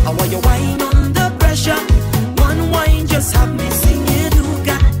over. I want your wine under pressure. One wine just have me singing. You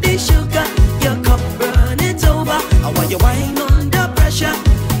got the sugar. Your cup run it over. I want your wine under pressure.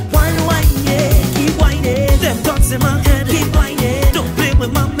 One wine, yeah. Keep whining. Them thoughts in my head. Keep whining. Don't play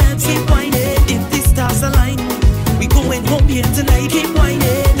with my meds. Keep whining. If the stars align, we going home here tonight. Keep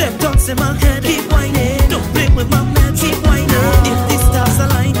whining. Them thoughts in my head. Keep whining. Don't play with my meds. Keep whining. If the stars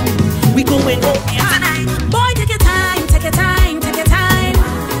align, we going home here tonight. Boy, take your time, take your time, take your time.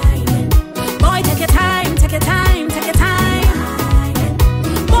 Boy, take your time, take your time, take your time.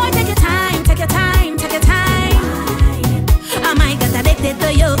 Boy, take your time, take your time, take your time. I might get addicted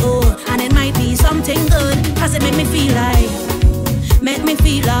to you, and it might be something good, cause it make me feel like, make me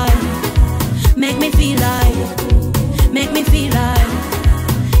feel like, make me feel like, make me feel like,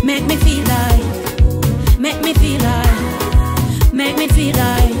 make me feel like, make me feel like, make me feel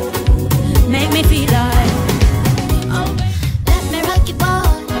like, make me feel like. Oh, let me rock your boat.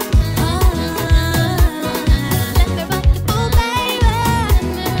 Let me rock your boat, baby. Let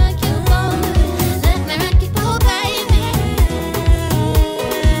me rock your boat. Let me rock your boat, baby.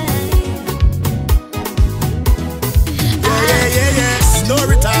 Yeah.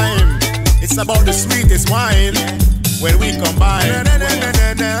 Story time. It's about the sweetest wine when we combine.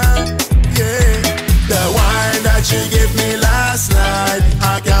 Yeah. The wine that you gave me last night,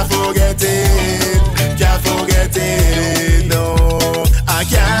 I can't forget it. Can't forget it. No, I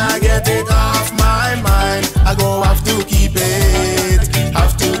can't get it off my mind. I go have to keep it.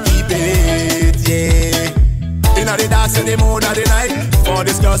 Have to keep it. Yeah. Inna the dance in the mood of the night. For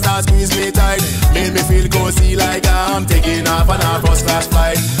this girl start squeeze me tight. Made me feel cozy like I'm taking off on a first class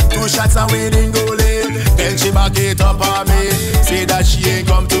flight. 2 shots and winning goalie. Then she back it up on me. Say that she ain't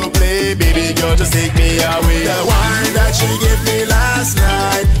come to play. Baby girl, just take me away. The wine that she gave me last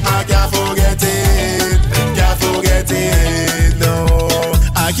night, I can't forget it. Can't forget it. No,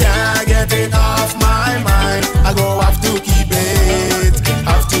 I can't get it off my mind. I go have to keep it.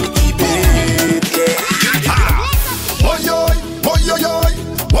 Have to keep it. Yeah. Boy, boy, boy, boy,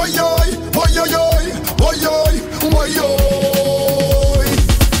 boy, boy, boy, boy.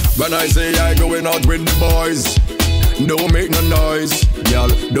 When I say I going out with the boys, don't make no noise, girl,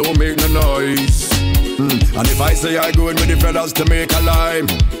 don't make no noise. And if I say I going with the fellas to make a lime,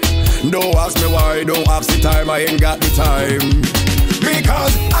 don't ask me why, don't ask the time, I ain't got the time.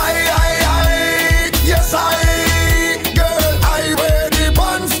 Because yes girl, I wear the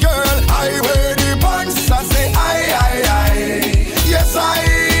pants, girl, I wear the pants. I say yes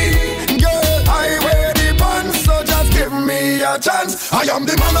girl, I wear the pants. So just give me a chance. I am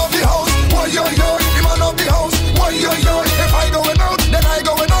the man of the house. Why yo, the man of the house. Why yo, if I going out, then I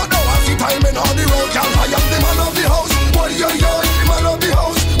going out. Now I see time in all the road, girl. I am the man of the house. Why yo, the man of the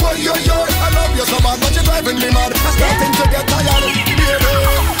house. Why yo, I love you so bad, but you're driving me mad. I'm starting to get tired, baby.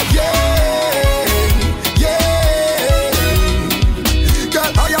 Yeah.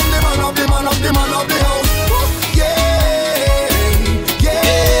 Girl, I am the man of the man of the man of the house. Yeah.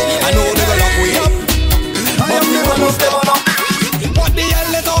 I know they're gonna lock me up. I am the man of the man of the house. What the hell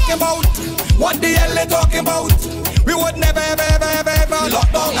they talking talking about? What the hell they talking about? We would never, ever, ever, ever, ever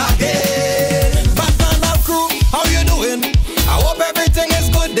lock down again. Batman and crew, how you doing? I hope everything is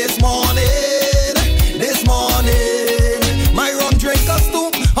good this morning. This morning. My rum drinkers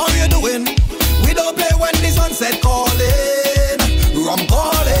too, how you doing? We don't play when the sunset calling. Rum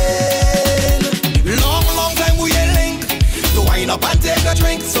calling. Long, long time we ain't link to wind up and take a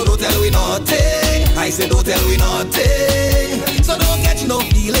drink. So don't tell we nothing. I say don't tell we nothing. So don't get no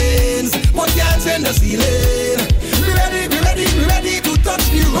feelings. Put your hands in the ceiling. We ready, we ready, we ready to touch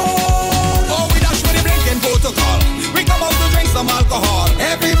the road. Oh, we dash with the blinking protocol. We come out to drink some alcohol.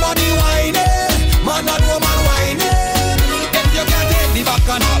 Everybody whining, man and woman whining. If you can't take the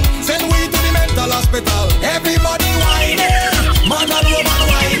bacchanal, send we to the mental hospital. Everybody whining, man and woman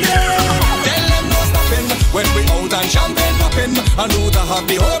whining. Tell them no stopping when we out and champagne popping. And Luta have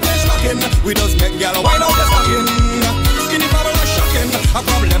the whole place rocking. We just make gal wine out the stocking. Skinny bottle is shocking. A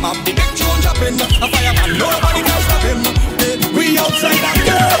problem of the big tune dropping. A fireman, nobody can stop him. We outside that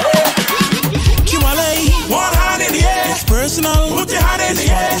girl. One hand in the air. It's personal. Put your hand in the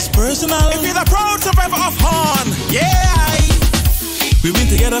air. It's personal. If you're the proud survivor of Han, yeah. We've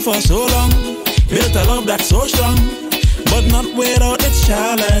been together for so long, built a love that's so strong, but not without its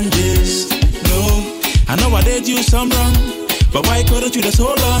challenges. No, I know I did you some wrong, but why couldn't you just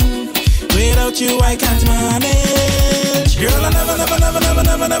hold on? Without you I can't manage. Girl, I never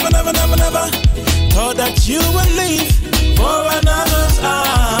thought that you would leave for another's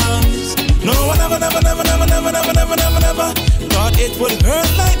arms. No, I never thought it would hurt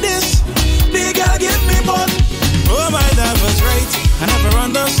like this. The girl give me butt. Oh, my dad was right. I never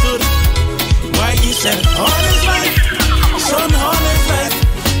understood why he said all his life, son, all his life.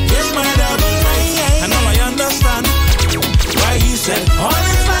 Yes, my dad was right. And now I understand why he said all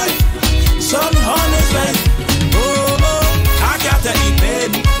his life, son, all his life. Oh, I got to eat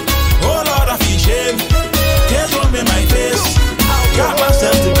pain. Oh, Lord, I feel shame. Tears run in my face. Got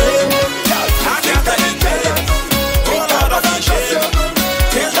myself to blame. I got to eat pain. Oh, Lord, I feel shame.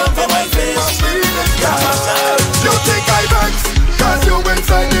 Tears run in my face. Got myself. You think I vex, cause you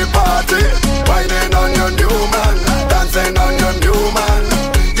inside the party, whining on your new man, dancing on your new man.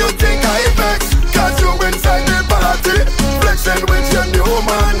 You think I vex, cause you inside the party, flexing with your new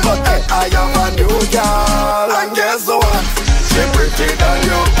man. But hey, I am a new girl, and guess what? She prettier than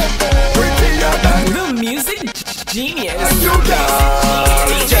you, prettier than you. The music genius. A new girl,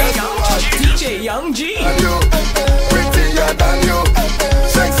 guess what? DJ Young G. And you, prettier than you,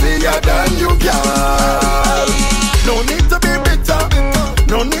 sexier than you, girl. No need to be bitter,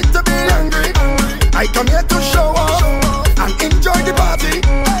 no need to be angry. I come here to show off and enjoy the party.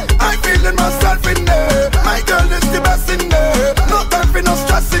 I'm feeling myself in there. My girl is the best in there. No time for no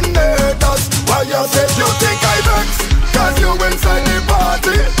stress in there. That's why you say you think I vex, cause you inside the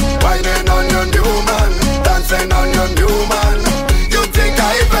party, whining on your new man, dancing on your new man. You think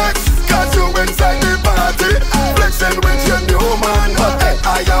I vex, cause you inside the party, flexing with your new man. But hey,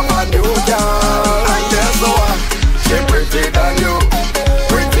 I am a new girl, and guess what? She prettier than you,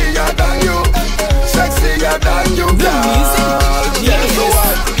 prettier than you, sexier than you, girl. Guess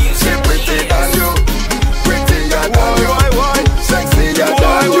what? She prettier than you, prettier than you, sexier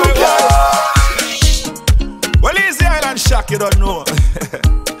than you, girl. Well, easy island shock, you don't know.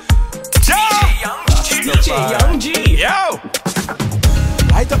 DJ Young G. Yo!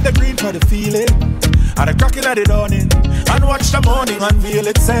 Light up the green for the feeling, and the cracking of the dawning, and watch the morning unveil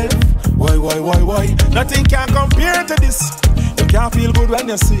itself. Why? Nothing can compare to this. You can't feel good when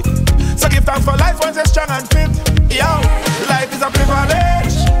you sick. So give thanks for life once you're strong and fit. Yo, life is a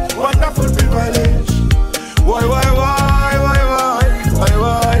privilege, wonderful privilege. Why?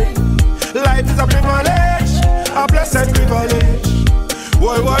 Life is a privilege, a blessed privilege.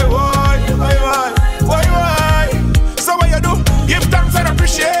 Why? So what you do? Give thanks and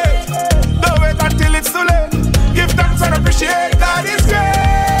appreciate. Don't wait until it's too late. Give thanks and appreciate. God is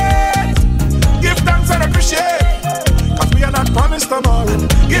great. Give thanks and appreciate, cause we are not promised tomorrow.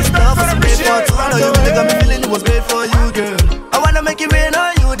 Give thanks and appreciate. You got me feeling it was great for you, girl. I wanna make it rain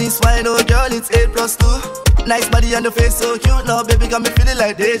on you this wine, oh girl, it's 8+2. Nice body and the face so cute, now baby got me feeling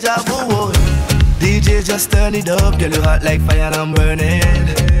like deja vu. Oh. DJ just turn it up, girl you hot like fire and I'm burning.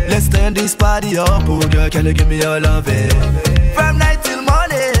 Let's turn this party up, oh girl, can you give me your loving? From night till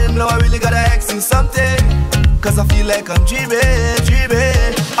morning, now I really gotta ask you something, cause I feel like I'm dreaming.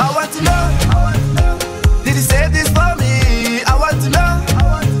 I want to know, did you say this for me? I want to know,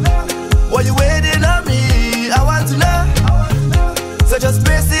 why you waiting on me? I want to know, so just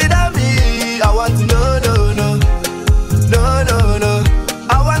press it on me. I want to know, no.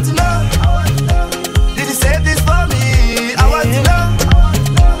 I want to know, did you say this for me? I want to know,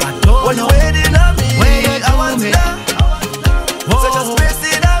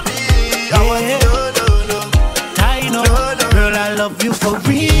 love you for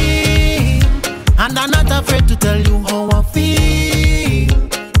real, and I'm not afraid to tell you how I feel.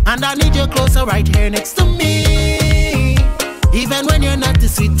 And I need you closer right here next to me, even when you're not the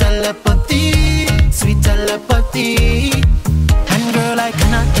sweet telepathy, sweet telepathy. And girl, I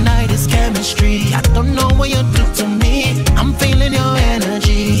cannot deny this chemistry. I don't know what you do to me. I'm feeling your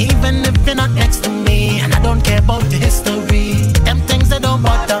energy, even if you're not next to me. And I don't care about the history, them things that don't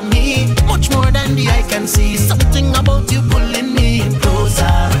bother me, much more than the eye can see. Something about you pulling me in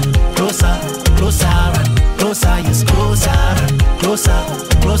closer, closer, closer, closer, yes, closer, closer,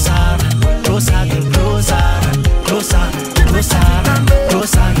 closer, closer, get closer, closer, closer,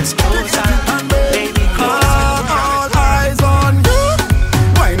 closer, yes, closer, baby, closer. All eyes on you.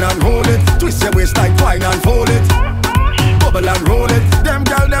 Wine and hold it, twist your waist like twine and fold it. Bubble and roll it, them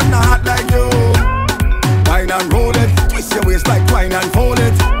girl them not hot like you. Wine and roll it, twist your waist like twine and fold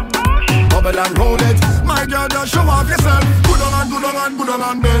it. Bubble and roll it, my girl just show off yourself. Good on and good on and good on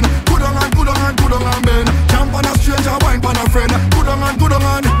and bend. Good on and good on and good on and bend. Jump on a stranger, wine on a friend. Good on and good on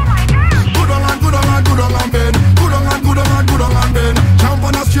and good on and good on and good on and bend. Good on and good on and good on and bend. Jump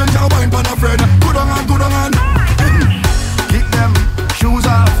on a stranger, wine on a friend. Good on and good on and kick them shoes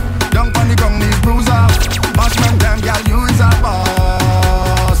off. Dunk on the ground, knees bruise off. Bashman them, girl, you is a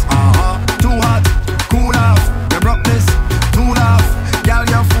boss. Too hot, cool off. You broke this, too laugh. Girl,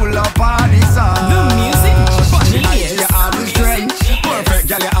 you're full of party sauce. The music genius. You always trend. Perfect,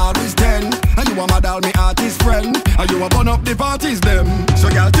 girl, you always 10. And you a model, me artist friend. And you a burn up the parties, them. So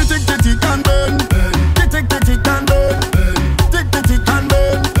girl, tick, tick, tick, and burn. Tick, tick, tick, tick, and burn. Tick, tick, tick, and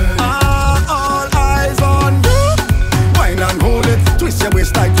burn. All eyes on you. Wine and hold it, twist your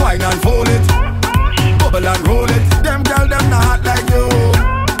waist like twine and fold it. Bubble and roll it, them girl them not hot like you.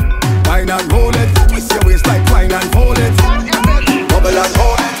 Wine and roll it, twist your waist like twine and fold it. Bubble and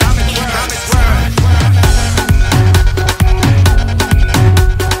roll it.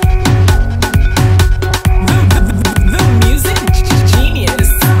 The music genius.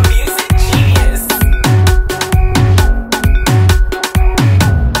 The music genius.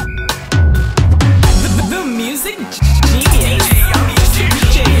 The music genius.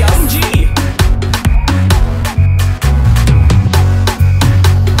 DJ Young G.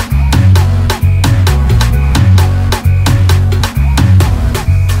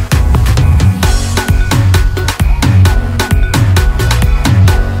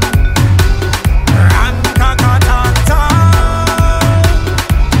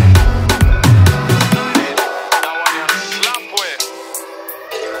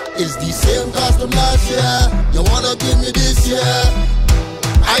 It's the same costume last year. You wanna give me this year?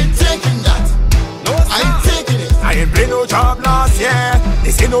 I ain't taking that. No, I ain't taking it. I ain't play no job last year.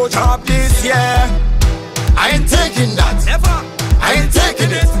 This ain't no job this year. I ain't taking that. Never. I ain't taking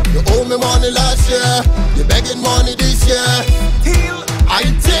it. You owe me money last year. You begging money this year. Till I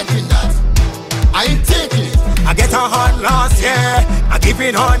ain't taking that. I ain't taking it. I get a hand last year. I give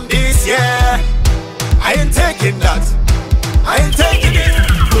it on this year. I ain't taking that. I ain't taking it.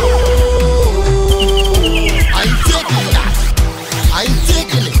 No, I ain't taking that. I ain't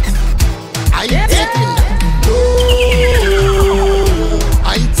taking it. I ain't taking that. No, I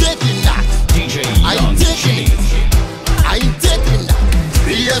ain't taking that. DJ I Young ain't taking it. I ain't taking that.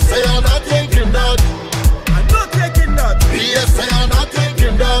 BSA, I'm not taking that. I'm not taking that. BSA, I'm not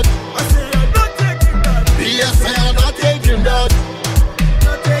taking that. I say I'm not taking that. BSA, I'm not taking that.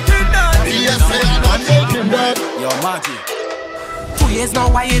 Not taking that. BSA, I'm not taking that. Yo, Marty. 2 years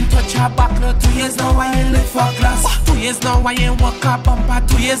now I ain't touch her back, no 2 years now I ain't live for class. 2 years now I ain't walk up bumper,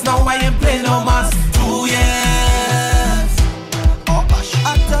 2 years now I ain't play no mass. 2 years, oh gosh,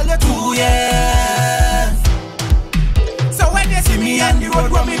 I tell you 2 years. So when you see me on the road,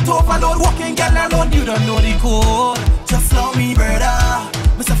 run me to overload, walking girl alone, you don't know the code. Just love me, brother,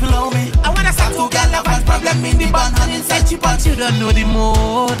 Mr. Follow me. I wanna start to get love and problem in the band and inside you, but you don't know the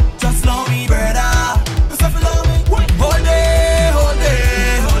mode. Just love me, brother, Mr. Follow me. Hold day, hold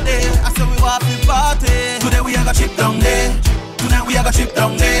day, hold day. I said we want to party. Today we are gonna trip down there. Tonight we are gonna trip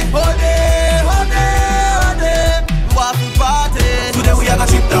down there. Hold day, hold day, hold day. We want to party. Today we are gonna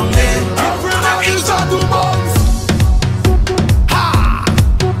trip down there. Everybody is on the bombs. Ha!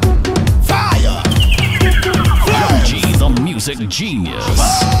 Fire! Young G, the music genius.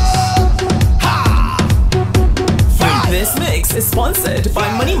 This mix is sponsored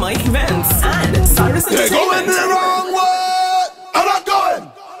by Money Mike Events and Cyrus They're going Entertainment. the wrong way. I'm not going.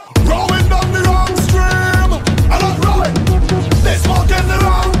 Rowing down the wrong stream. I'm not rowing. They're smoking the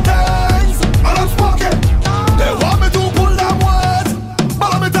wrong things. I'm not smoking. They want me to pull them words, but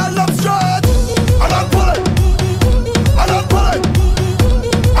let me tell them straight. I'm not pulling. I'm not pulling.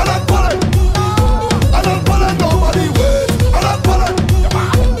 I'm not pulling. I'm not pulling nobody weight. I'm not pulling.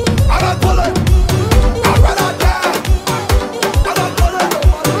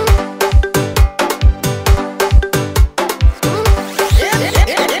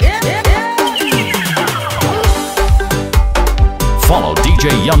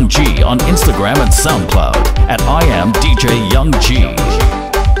 DJ Young G on Instagram and SoundCloud at I am DJ Young G.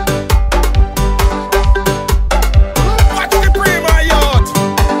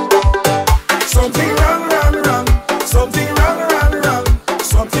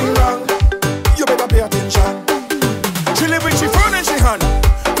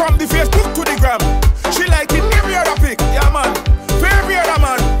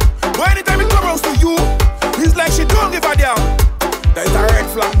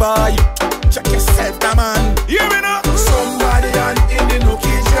 Boy, check yourself, now man. Hear me now. Somebody on in the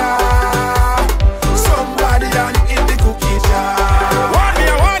nookie jar. Somebody on in the cookie jar. Want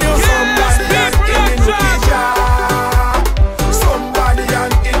you. Somebody on in the nookie jar. Somebody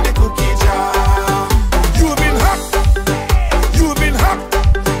on in the cookie jar. You've been hacked. You've been hacked.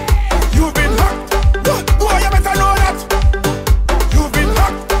 You've been hacked. Boy, you better know that. You've been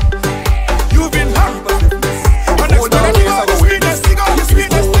hacked. You've been hacked. And next time you go, sweetness.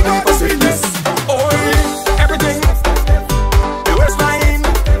 Sweetness, oh, everything. The waistline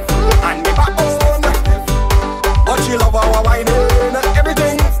and the backbone. But she love our whining.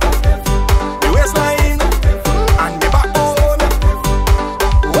 Everything. The waistline and the backbone.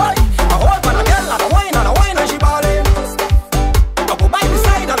 Why? I hold on a girl and a wine and she ballin'. I go by the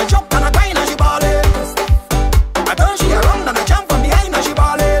side and a jump and a grind and she ballin'. I turn she around and I jump from behind and she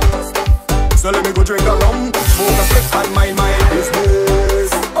ballin'. So let me go drink a rum, smoke a stick and mind my business.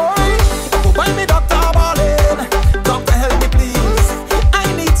 Buy me doctor ballin', doctor help me please. I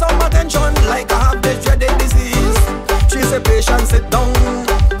need some attention like I have this dreaded disease. She said patient sit down,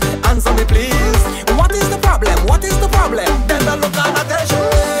 answer me please. What is the problem? What is the problem? Then I look at attention.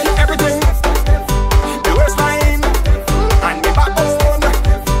 Everything, the waistline and the backbone.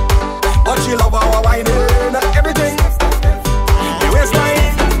 But she love our whining. Everything, the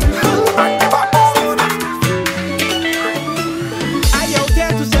waistline and the backbone.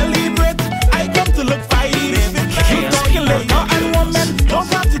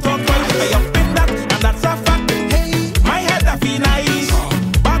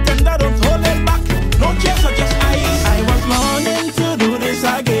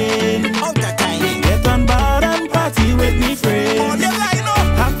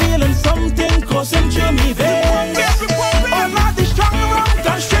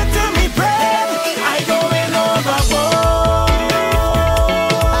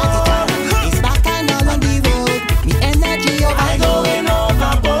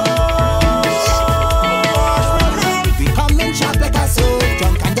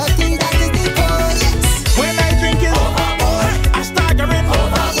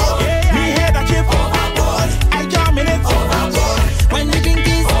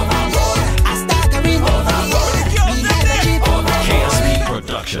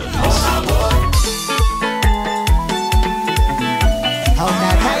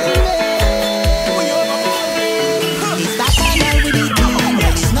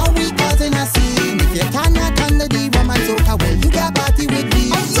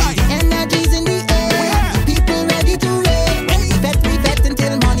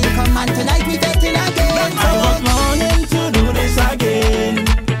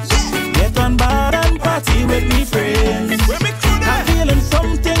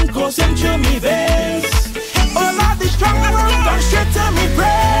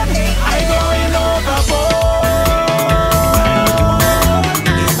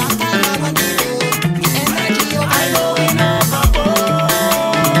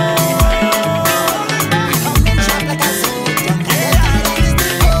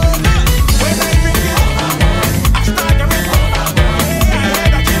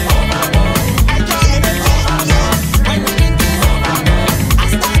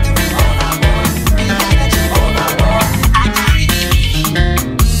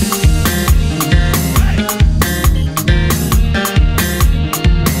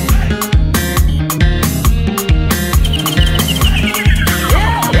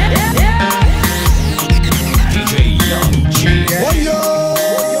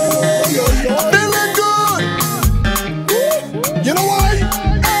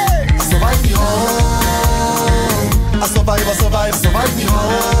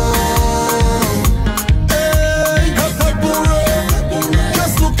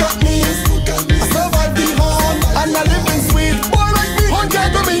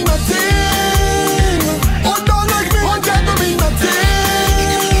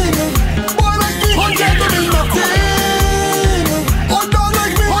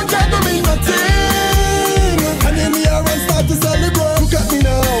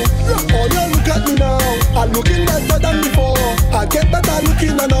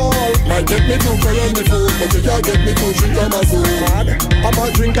 Take me to cry on the food, but you can't get me to drink on my soul.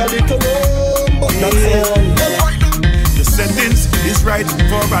 I'ma drink a little rum, but that's all. The settings is right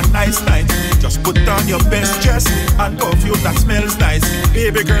for a nice night. Just put on your best dress and perfume that smells nice.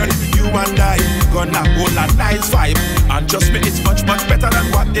 Baby girl, you and I gonna hold a nice vibe. And trust me, it's much, much better than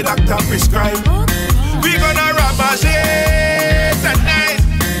what the doctor prescribed. We gonna ravage it tonight.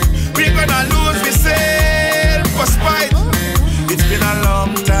 We gonna lose the sale for spite. It's been a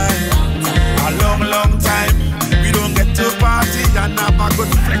long time, a long, long time. We don't get to party and have a good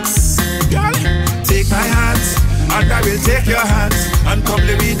flex. Girl, take my hands and I will take your hands and come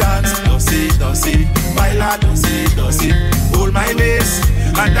let me dance. Don't see, baila, don't see. Hold my waist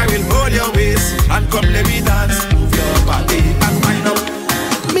and I will hold your waist and come let me dance. Move your body and wind up.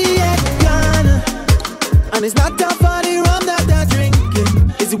 Me at Ghana, and it's not a funny rum that they're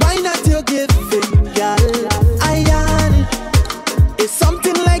drinking. It's wine that you're giving, girl. It's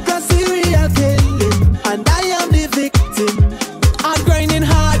something like a serial killing, and I am the victim. I'm grinding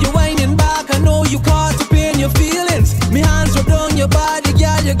hard, you're whining back. I know you caught up in your feelings. Me hands rub down your body,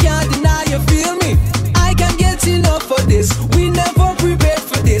 girl, you can't deny you feel me. I can't get enough for this. We never prepared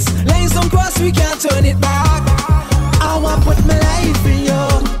for this. Lines don't cross, we can't turn it back. I want put my life in you,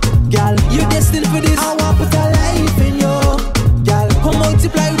 girl. You're destined for this. I want put a life in you, girl. Come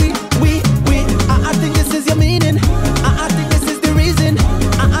multiply, we. I think this is your meaning. I think this is the reason.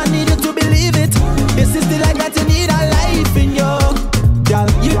 I need you to believe it. This is the life that you need, a life in you, girl.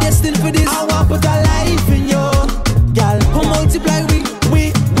 You're destined for this. I want put a life in you, girl. Come multiply,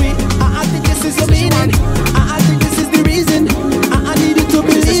 we. I think this is your meaning. I think this is the reason. I need you to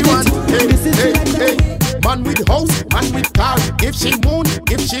believe it. This is the life that man with house, man with car. If she moon,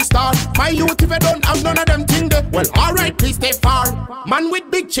 if she star. My youth, if I don't have none of them things, well, alright, please stay far. Man with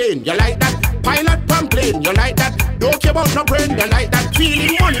big chain, you like that? Pilot plane, you like that? Don't care about no brain, you like that?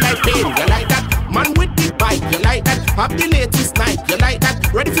 Feeling money like pain, you like that? Man with big bike, you like that? Have the latest night, you like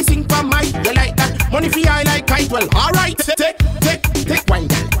that? Ready for sing for mic, you like that? Money for I like kite, well, alright. Take wine,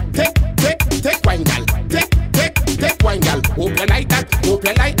 gal. Take wine, gal. Take wine, gal. Hope you like that,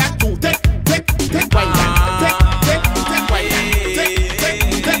 too. Take wine, gal. Take wine, gal.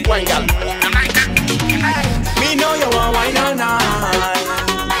 Take wine, gal. Hope you like that. Me know you want wine all night,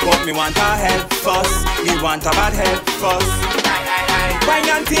 but me want a head first. Me want a bad head first. Wine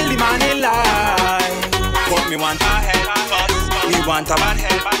until the morning light, but me want a head first. Me want a bad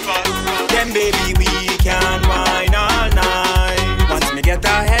head first. Then baby we can wine all night. Once me get a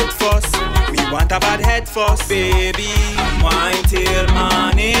head first, me want a bad head first. Baby, wine till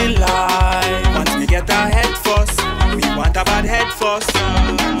morning light. Once me get a head first, me want a bad head first.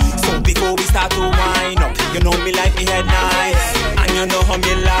 So before we start to wind up, you know me like me head nice, and you know how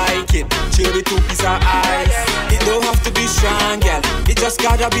me like it. Chill with 2 pieces of ice. It don't have to be strong, girl. It just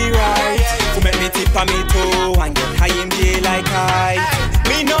gotta be right. To make me tip on me toe and get high in day like I.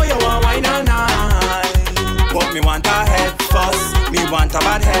 Me know you want wine all night, but me want a head first. Me want a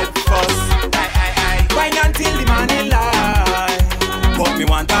bad head first. Wine until the morning light, but me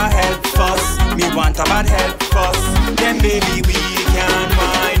want a head first. Me want a bad head first. Then baby we can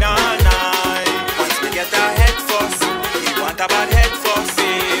wine all night. Once we get a head first, we want a bad head first.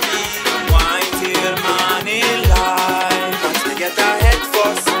 Baby, wine till morning light. Once we get a head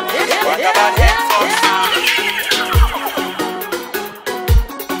first, we want a bad head first.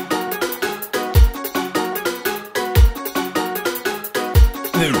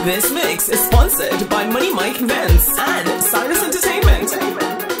 This mix is sponsored by Money Mike Vance and Cyrus Entertainment.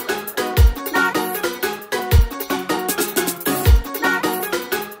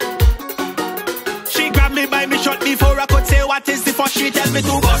 She grabbed me by me short before I could say what is the fuss. She tell me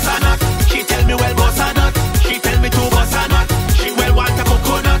to boss or not. She tell me well boss or not. She tell me to boss or not. She well want a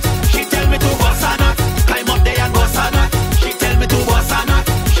coconut. She tell me to boss or not. Climb up there and boss or not. She tell me to boss or not.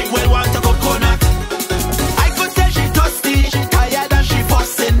 She well want a coconut. I could tell she thirsty, she tired and she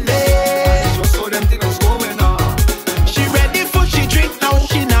fussing there. Just so them things going on. She ready for she drink now.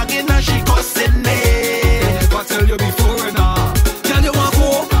 She nagging and she cussing there. Never tell you before now. Girl you want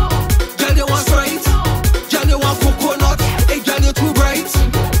coke? Girl you want Sprite? Girl you want coconut? Hey girl you too bright.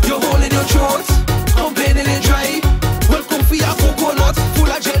 You're holding your throat, complaining and dry. Welcome for your coconut,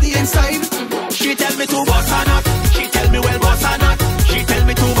 full of jelly inside. She tell me to boss or not. She tell me well boss or not. She tell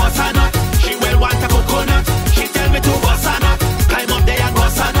me to boss or not. She well want a coconut. She tell me to boss or not. Climb up there and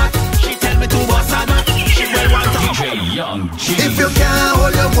boss or not. She tell me to boss or not. She well want a If you can't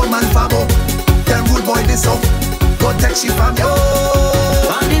hold your woman from up, then rude boy this up. Go text you from yo.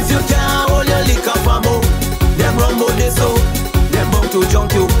 And if you can't hold your liquor from up, them rumbo this up. Them bump to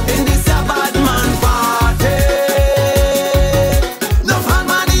junk you in this a bad man party. No fan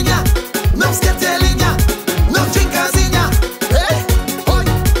man in ya.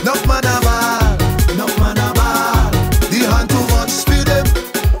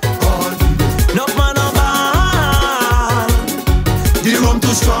 The rum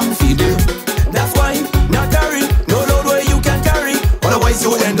too strong for them. That's why, not carry, no load where you can carry. Otherwise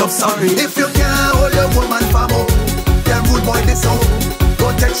you end up sorry. If you can't hold your woman for more, them good boy this so go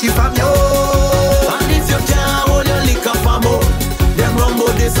take she from you. And if you can't hold your liquor for more, them rumbo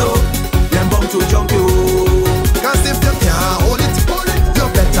this so them bum to jump you. Cause if you can't hold it, you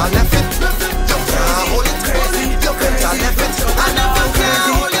better left it. You can't hold it, you better left it. And if you can't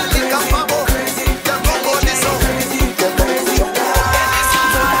hold your liquor for more, them rumbo this so them bum to jump you.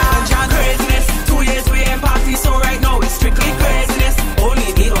 Craziness, 2 years we ain't party, so right now it's strictly craziness.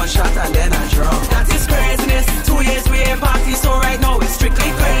 Only need one shot and then I drunk. That is craziness. 2 years we ain't party, so right now it's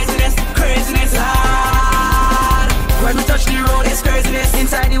strictly craziness. Craziness, lad. When we touch the road, it's craziness.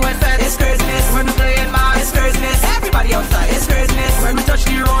 Inside the wet bed, it's craziness. When we play in bar, it's craziness. Everybody outside, it's craziness. When we touch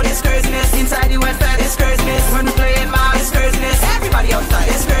the road, it's craziness. Inside the wet bed, it's craziness. When we play in bar, it's craziness. Everybody outside,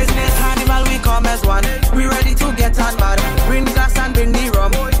 it's craziness. Carnival, we come as one. We ready to get on bad. Bring the glass and bring the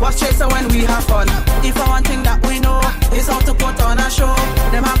rum. Watch chaser when we have fun. If I one thing that we know is how to put on a show.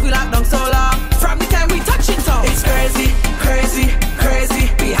 Them have we locked down so long. From the time we touch it out, it's crazy, crazy, crazy.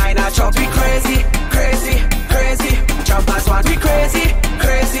 Behind our chop, we crazy, crazy, crazy. Jumpers want we crazy,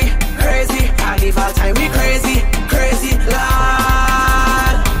 crazy, crazy. Carnival time we crazy, crazy,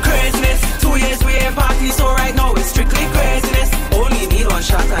 lad. Craziness, 2 years we ain't party, so right now it's strictly craziness. Only need one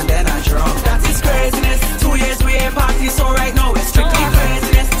shot and then I drunk. That is craziness. 2 years we ain't party, so right now it's strictly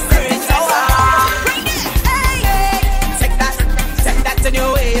craziness. Craziness. Take that to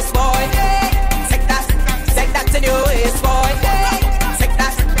your waist, boy. Take that to your waist, boy.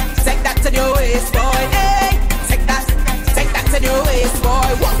 Take that to your waist, boy. Take that to your waist, boy.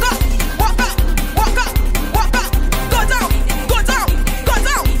 Walk up, walk up, walk up, walk up. Go down, go down, go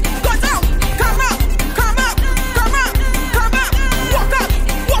down, go down. Come up, come up, come up, come up. Walk up,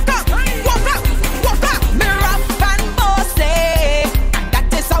 walk up, walk up, walk up. Mirror and bossy, and that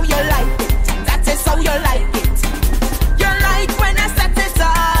is how you like it. That is how you like it. You like when I set it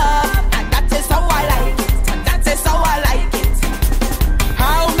up, and that is how I like it. And that is how I like it.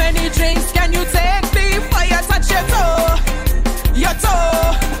 How many drinks can you take before you touch your toe? Your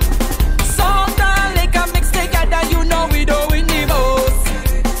toe. Salt and liquor mixed together, you know we doing the most.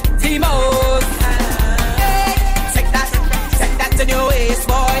 The most. Take that to your waist,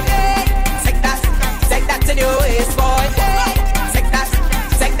 boy. Take that to your waist, boy.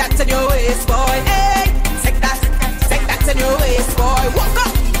 Take that to your waist, boy. Take that to your waist, boy. Walk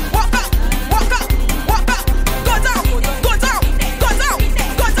up, walk up, walk up, walk up. Go down, go down, go down,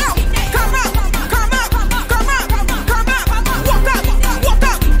 go down. Come up, come up, come up, come up. Walk up, walk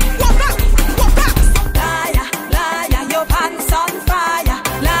up, walk up, walk up. Liar, liar, your pants on fire.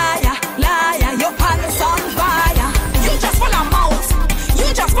 Liar, liar, your pants on fire. You just full of mouth. You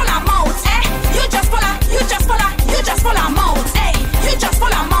just full of mouth, eh? You just full of, you just full of, you just full of mouth, eh? You just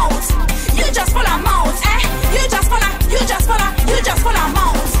full of mouth. You just full of mouth, eh? You just full of, you just full of, you just full of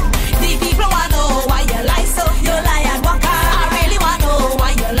mouth. The people wanna know why you lie so. You lie and walk out. I really wanna know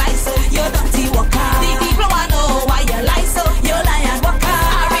why you lie so. You dirty walk out. The people wanna know why you lie so. You lie and walk out.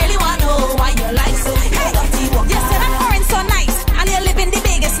 I really wanna know why you lie so. You dirty walk out. You said I'm foreign so nice, and you're living the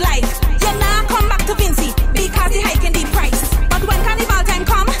biggest life. You now come back to Vincy because the hiking the price. But when carnival time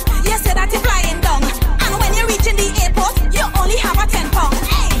come, you say that you're flying down, and when you're reaching the airport, you only have a 10 pound.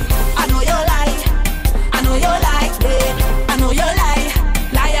 Hey, I know you lie. I know you lie. Hey, I know you lie.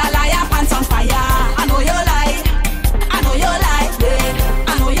 Liar, liar, pants on fire. I know you lie. I know you lie. Hey,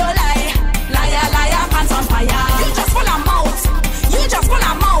 I know you lie. Liar, liar, pants on fire. You just full of mouth. You just full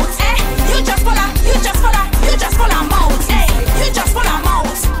of mouth. Eh? You just full of, you just full of, you just full of mouth. Eh? You just full of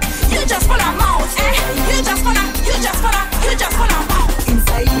mouth. You just full of mouth. Eh? You just full of, you just full of, you just full of mouth.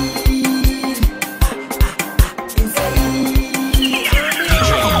 Inside.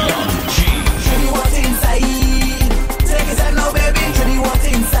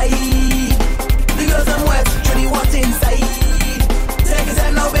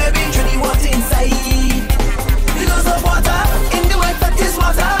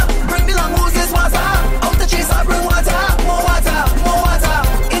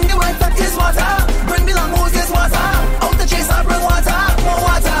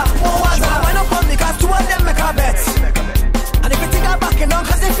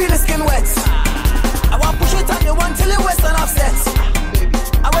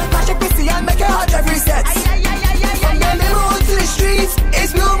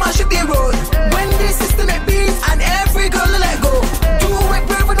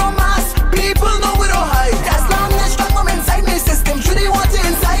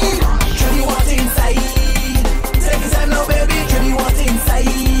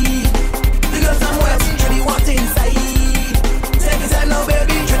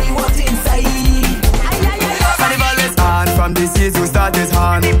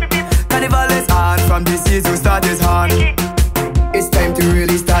 from this is to start this hand. It's time to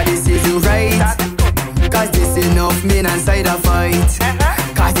really start this is to right. Cause this enough mean and side a fight.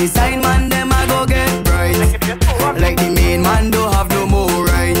 Cause the sign man them a go get bright. Like the main man don't have no more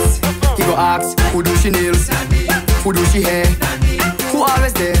rights. He go ask who do she nails, who do she hair, who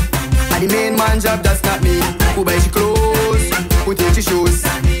always there. And the main man job that's not me. Who buy she clothes, who take she shoes,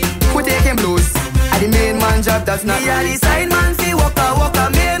 who take him blows. And the main man job that's not me. Yeah, the sign man fi waka,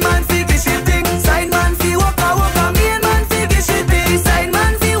 main man fi get shit thing. Sign man fi waka, main man fi get shit thing. Sign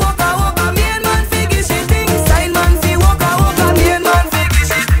man fi waka, main man fi get shit thing. Sign man fi waka, main man fi get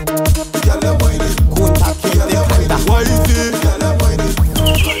shit thing.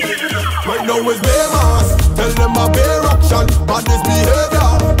 Right now it's Beatz. Tell them a bear action. Bad this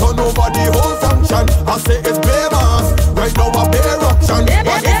behavior, turn over the whole function. I say it's Beatz. Right now a bear action.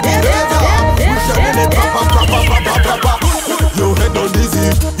 Bad this behavior, we shining it proper. Your head on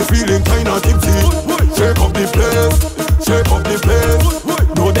dizzy, you feeling kinda tipsy. Shake up the place, shake up the place.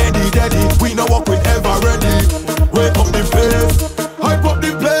 No daddy, we no walk with ever ready. Wake up the place, hype up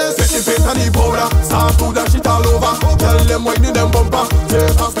the place. Set the face and the powder, start to dash it all over. Tell them whining them bumper, take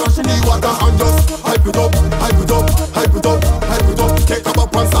a splash in the water and just hype it up, hype it up, hype it up, hype it up. Take a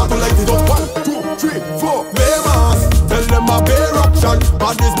up and start to light it up. 1, 2, 3, 4. Beatz, tell them a bear action.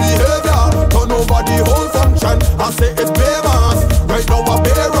 Bad this behavior, turn over the whole function. I say it's Beatz. Right now a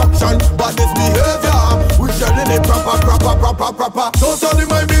bear action. Bad this behavior, we shining it proper. Don't study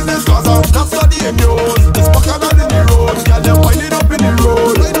my business cause I'm not studying yours. This fucker not in the road, girl them winding up in the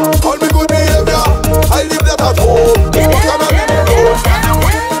road. All me good behavior, I leave that at home. This fucker not in the road.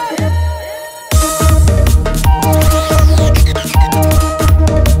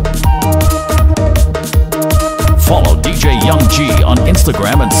 Follow DJ Young G on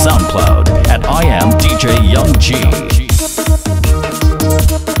Instagram and SoundCloud at I am DJ Young G.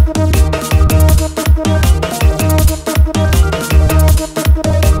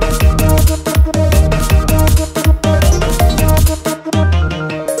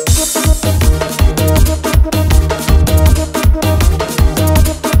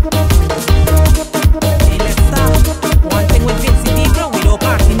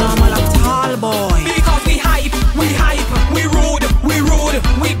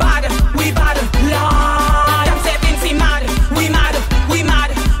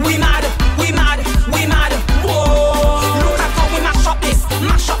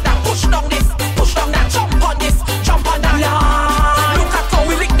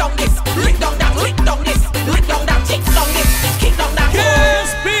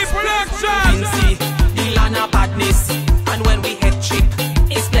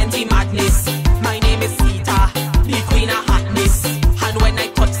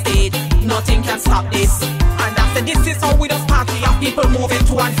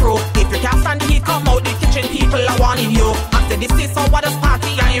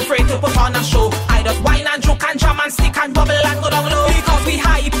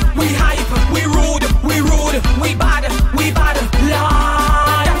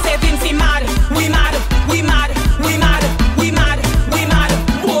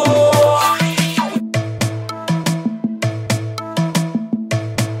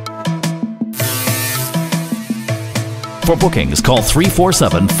 For bookings, call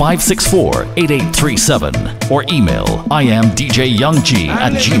 347-564-8837 or email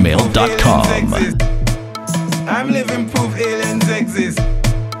iamdjyoungg@gmail.com. I'm living proof aliens exist.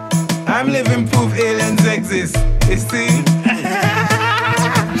 I'm living proof aliens exist. You see?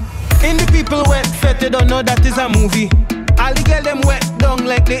 In the people wet fete, they don't know that is a movie. All the girl them wet down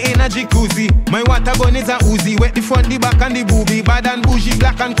like they in a jacuzzi. My water gun is a Uzi, wet the front, the back and the boobie. Bad and bougie,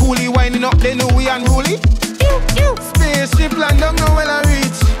 black and coolie, winding up, they know we unruly. Spaceship land don't know where I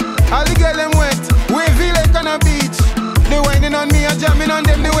reach. All the girl them wet, wavy like on a beach. They whining on me and jamming on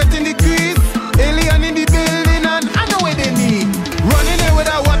them, they wet in the crease. Alien in the building and I know what they need. Running there with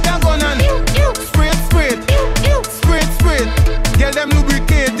a water gun and spray. Get them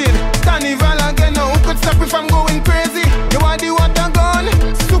lubricated. Carnival again now, who could stop if I'm going crazy? You want the water gun?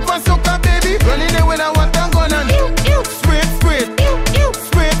 Super soca baby. Running there with a water gun and spray.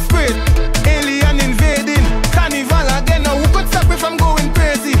 Alien invading. Carnival again now, who could stop if I'm going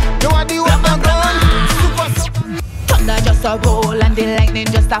crazy? You want the water gun? Super soca. Thunder just a roll and the lightning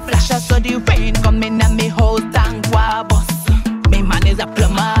just a flash. So the rain coming and me whole tank wa bus. Me man is a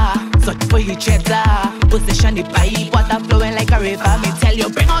plumber, so for you cheddar. Position the pipe, water flowing like a river. Me tell you,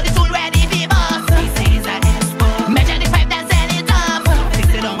 bring all the tool ready, be boss. This is a expo. Measure the pipe, then send it up. Fix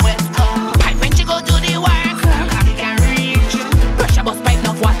it on West Coast. Pipe when she go do the work, it can reach. Pressure bus pipe,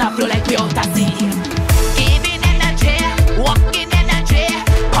 enough water flow like we out at sea. Giving energy, walking energy,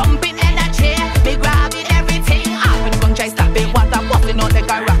 pumping energy. Big rock.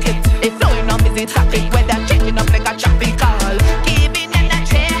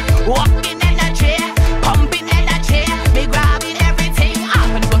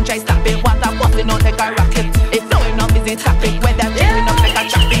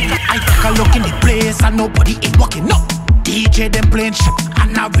 nobody ain't walking up. DJ them playing shit,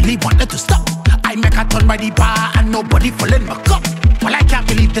 and I really wanted to stop. I make a turn by the bar, and nobody filling my cup. Well, I can't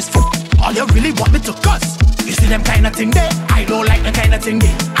believe this fool. All you really want me to cuss. You see them kind of thing there? I don't like the kind of thing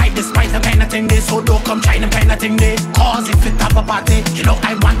there. I despise the kind of thing there, so don't come try them kind of thing there. Cause if it have a party, you know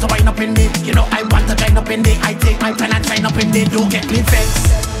I want to wind up in there. You know I want to join up in there. I take my pen and sign up in there. Don't get me vexed.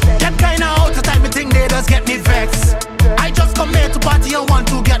 That kind of out of time thing there does get me vexed. I just come here to party and want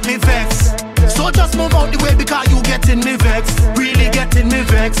to get me vexed. So just move out the way because you getting me vexed. Really getting me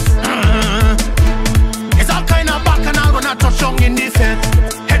vexed. It's all kind of bacchanal when I touch on in the fed.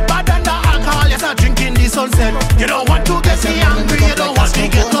 Head bad and the alcohol, yes I drink in the sunset. You don't want to get me angry, you don't want me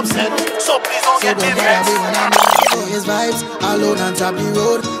get upset. So please don't get me vexed. His vibes alone on top the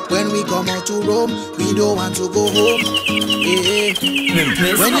road. When we come out to Rome, we don't want to go home.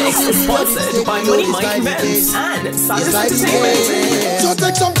 This mix is sponsored by Money Mike Vince and Cyrus Entertainment. So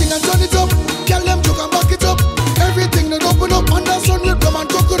take something and turn it up. Tell them you can back it up. Everything that open up on the sun will come and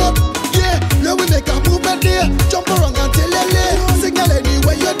cook it up. Yeah, we make a movement there. Jump around and tell them. Signal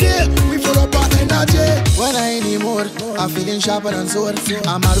anywhere you're there. We full up our energy. When I anymore, I'm feeling sharper than sword.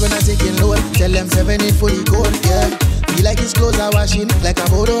 I'm mad when I taking load. Tell them 7 8 fully cold, yeah. Feel like his clothes are washing, like a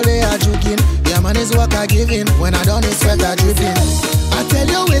bottle they are juking. Yeah, man, his work I giving. When I done his sweat I dripping. I tell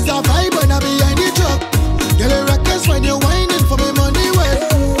you it's a vibe when I behind the truck. Get a records when you're whining for me money well.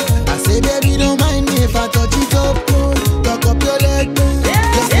 I say baby don't mind me if I touch it up. Tuck up your leg.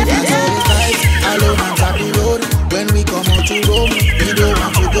 Just if you tell his vibes alone on top the road. When we come out to Rome, we don't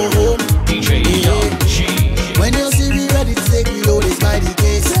want to go home. When you see me ready to take reload, it's by the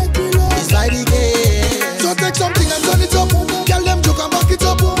case. It's by the case. So take something and turn it up. Tell them you can back it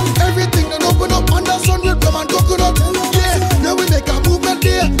up. Everything that open up on the sun will come and cook it up. Yeah, we make a movement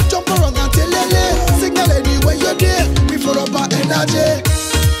there. Jump around and tell them. Signal anywhere you're there. We full up our energy.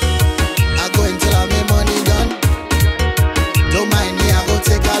 I go until I make money done. Don't mind me, I go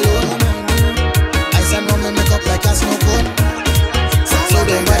take a loan. I send home and make up like a snow cone. So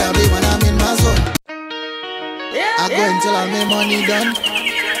don't bother me when I'm in my zone. I go until I make money done.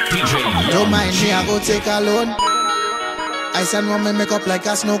 Don't mind me, I go take a loan. I send home and make up like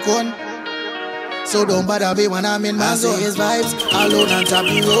a snow cone. So don't bother me when I'm in my zone. His vibes alone on top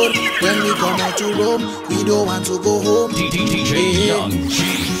the road. When we come out to Rome, we don't want to go home.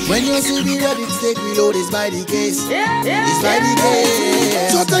 When you see me ready to take reload, it's by the case. It's by the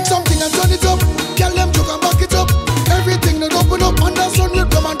case. So take something and turn it up. Tell them you can back it up. Everything that open up on the sun will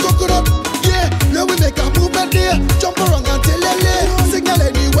come and cook it up. Yeah, we make a movement there. Jump around and tell them. Signal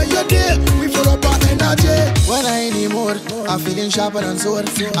anywhere you're there. We full up our energy. When I anymore, I'm feeling sharper than sword.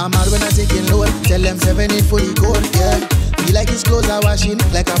 I'm mad when I taking load. Tell them 7 8 fully cold, yeah. Feel like his clothes are washing,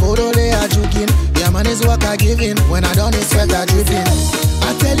 like a bottle they are juking. Yeah, man, his work I giving. When I done his sweat I dripping.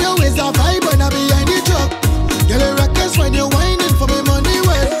 I tell you it's a vibe when I behind the truck. Get a records when you're whining for me money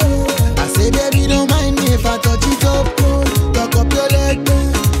well. I say baby don't mind me if I touch it up. Tuck up your leg.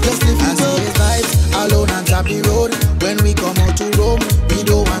 Just lift it up. His vibes alone on top the road. When we come out to Rome, we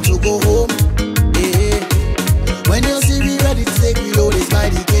don't want to go home. Yeah. When you see me ready to take reload, it's by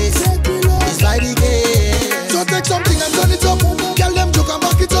the case. It's by the case. So take something and turn it up. Tell them you can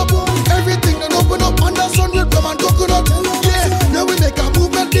back it up. Everything that open up on the sun will come and cook it up. Yeah, we make a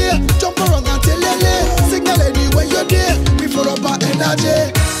movement there. Jump around and tell them. Signal anywhere you're there. We full up our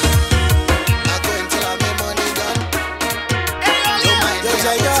energy. I go until I make money done. Don't mind me,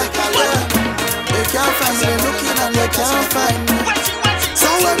 I go take a loan. They can't find me, looking and they can't find me. So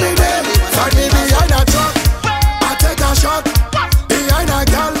when me there, find me behind a truck. I take a shot behind a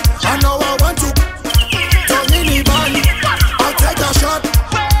girl. I know I want to turn in the van. I take a shot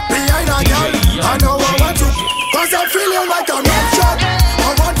behind a girl. I know I want to, cause I'm feeling like I'm not shot.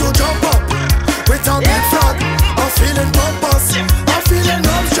 I want to jump up with a big flag. I'm feeling pompous. I'm feeling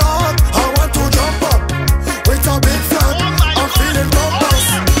I'm shot. I want to jump up with a big flag. I'm feeling pompous.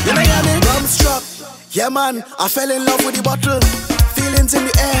 You know what I mean? I'm struck. Yeah man, I fell in love with the bottle. Feelings in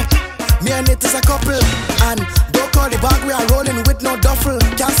the air. Me and it is a couple. And don't call the bag, we are rolling with no duffel.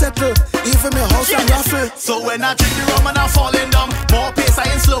 Can't settle, even my house and raffle. So when I drink the rum and I'm falling down, more pace I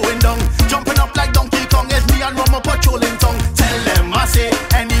ain't slowing down. Jumping up like Donkey Kong, it's me and rum a patrolling tongue. Tell them I say,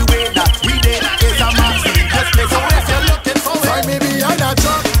 anyway that we did is a massive display. So if you're looking for it, find me behind a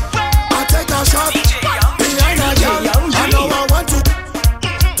truck. I take a shot behind a girl. I know I want to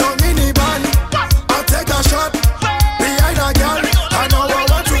turn in the van. I take a shot behind a girl. I know I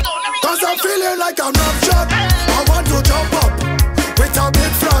want to, cause I'm feeling like I'm not shot. I want to jump up with a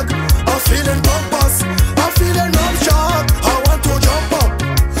big flag. I'm feeling pompous. I'm feeling I'm shot. I want to jump up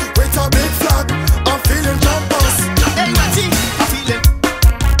with a big flag. I'm feeling pompous. Hey, Wetty, I feel it.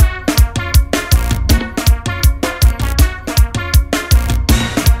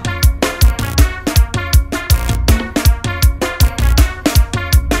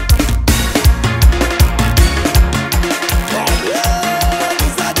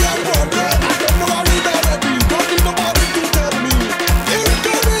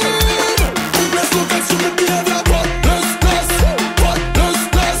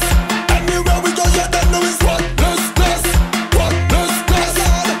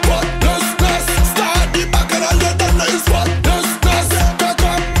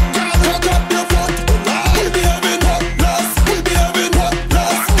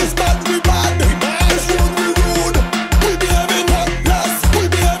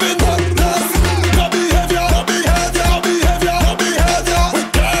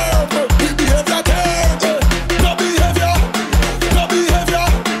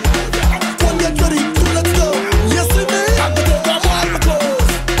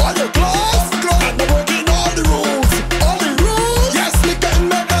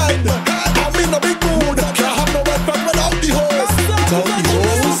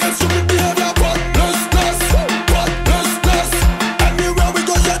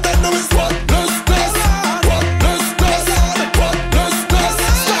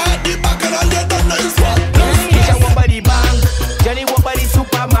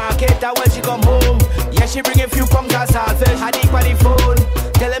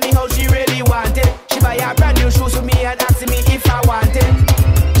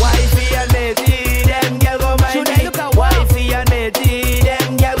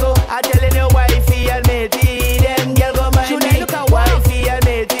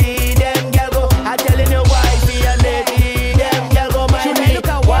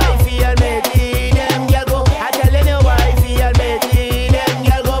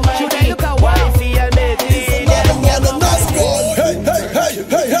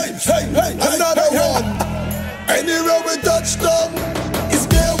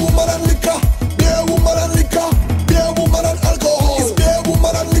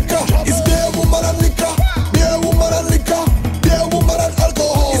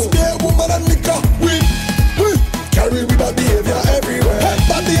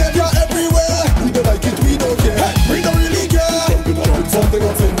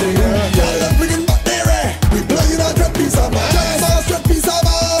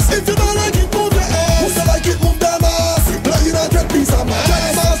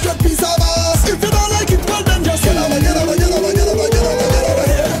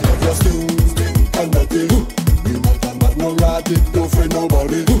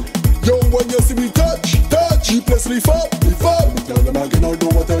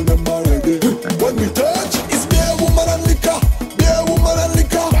 don't know what tell them already. When we touch, it's beer, woman and liquor. Beer, woman and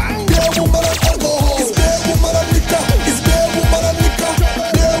liquor. Beer, woman and alcohol. It's beer, woman and liquor. It's beer, woman and liquor.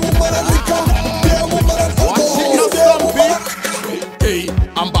 Beer, woman and liquor. Beer, woman and alcohol. It's beer, woman and... Hey,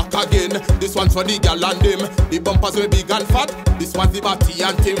 I'm back again. This one's for the gal and them. The bumpers will big and fat. This one's the batty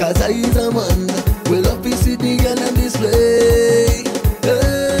and Tim. Cause I is a man. We love to see the girl and display.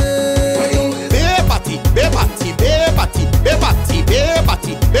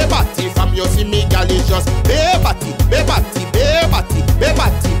 Batty, from you see me gal is just batty.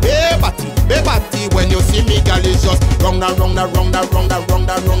 When you see me gal is just wrong da wrong is batty, wrong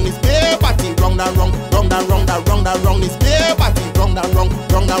da wrong is batty, wrong da wrong is batty, wrong da wrong is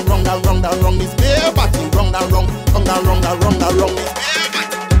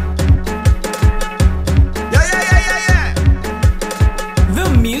Yeah. The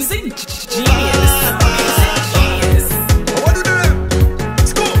music genius.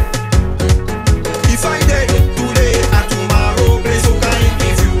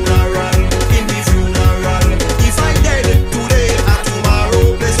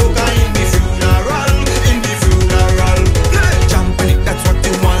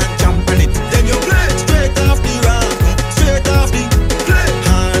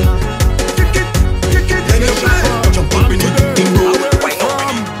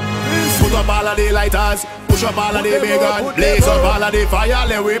 Push up all of the big gun, blaze up all of the fire,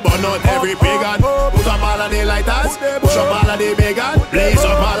 let we burn out every pagan. Put up all of the lighters, push up all of the big gun, blaze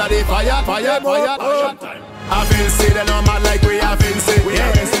up all of the fire. I Vincy, they no mad like we have Vincy.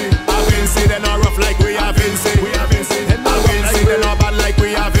 I Vincy, they no rough like we have Vincy. I Vincy, they no bad like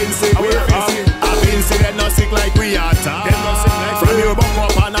we have Vincy. I Vincy, they no sick like we are town. From you buck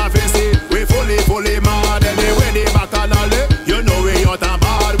up and I Vincy, we fully mad. Anyway, they back and all day, you know we out and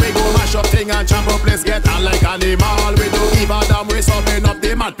bad. We go mash up thing and champ up place, get on like animal. We don't give a damn, we summing up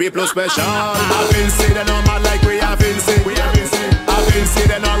the mad people special. I Vincy, they no mad like we have Vincy. I Vincy,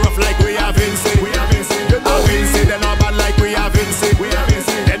 they no rough like we have Vincy. I Vincy, they no bad like we have Vincy.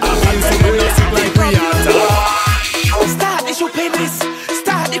 They no Vincy, they no sick like we are. Start the stupidness,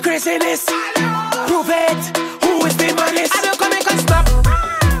 start the craziness. Prove it, who is the maddest? I don't come and stop.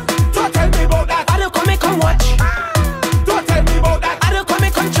 Don't tell me about that. I don't come and watch. Don't tell me about that. I don't come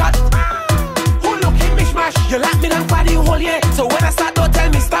and chat. Who look at me smash? You lock me down for the whole year. So when I start, don't tell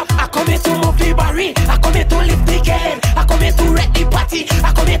me stop. I come here to move the barry. I come here to lift the game. I come here to wreck the party.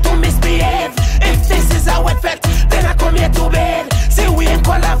 I come here to misbehave. If this is a wet fete, then I come here to bed. Say we ain't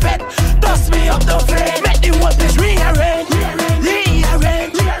call a vet. Dust me up the flame. Make the whole place rearrange.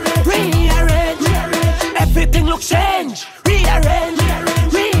 Everything looks change. Rearrange.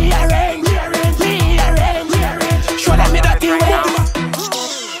 Show them me that you way.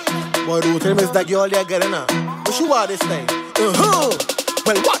 Boy, do tell me it's that girl there getting her. What you want this thing?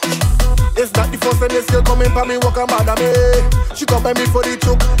 Well, watch. It's not the first time they still coming for me, walk and bother me. She come by me for the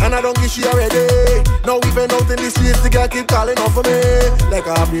choke, and I don't give she already. Now even out in the streets, the girl keep calling out for me, like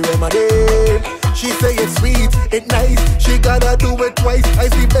I have to remedy. She say it's sweet, it's nice, she gotta do it twice.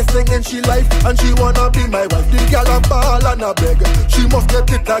 I see best thing in she life, and she wanna be my wife. The girl a ball and a beg, she must get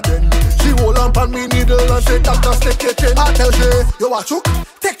it again. She hold on pan me needle and say doctor stick it in. I tell she, you want choke?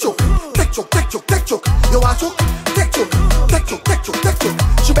 Take choke. You want choke? Take choke.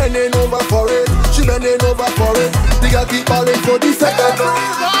 She bending over for it. The girl keep balling for the second.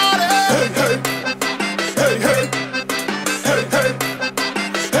 Hey.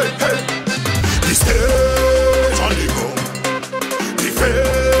 The stage on the go, the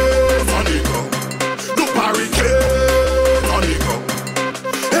face on the go, the barricade on the go,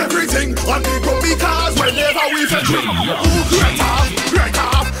 everything on the go, because whenever we feel right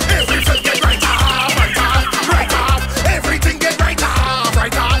off, everything get right off, everything get right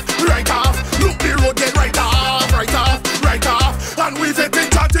off, look the road get right off, and we take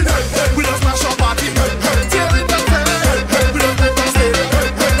it chatting, we don't smash our party, tear it up, we don't break the stage,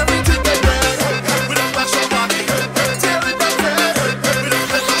 everything get right, we don't smash our party, tear it up, we don't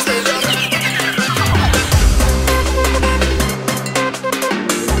break the stage.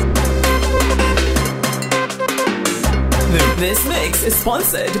 This mix is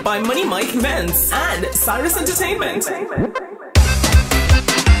sponsored by Money Mike Events and Cyrus Entertainment.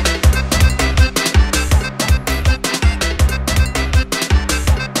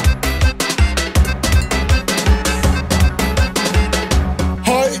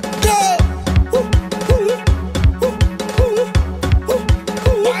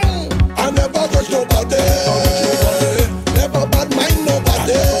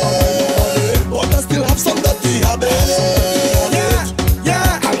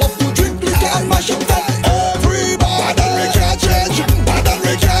 Yeah, I love to drink liquor and mash up that. Everybody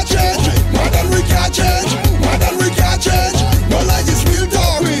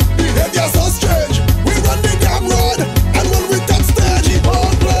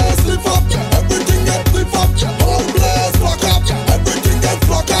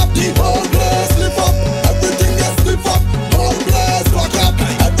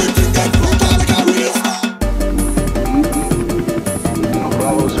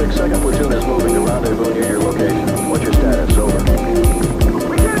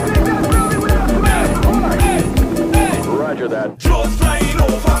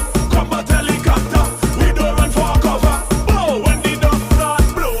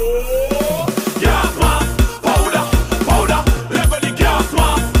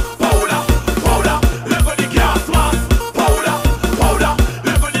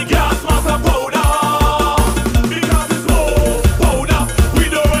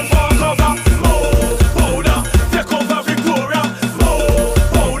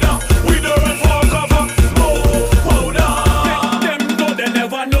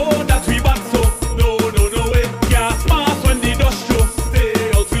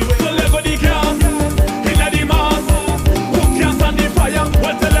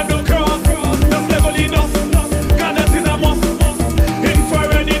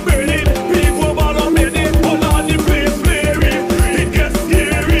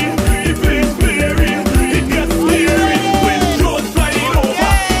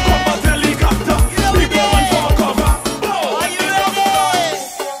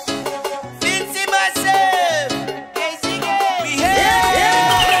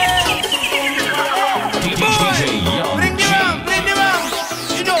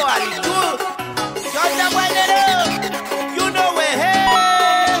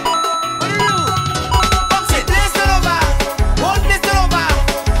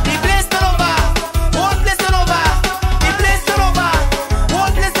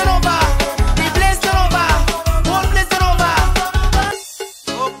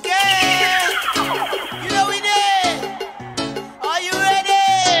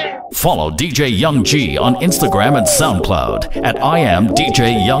Follow DJ Young G on Instagram and SoundCloud at I am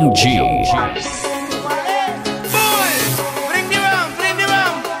DJ Young G.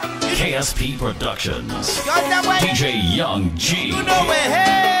 KSP Productionz. DJ Young G.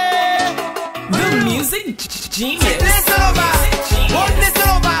 The music genius.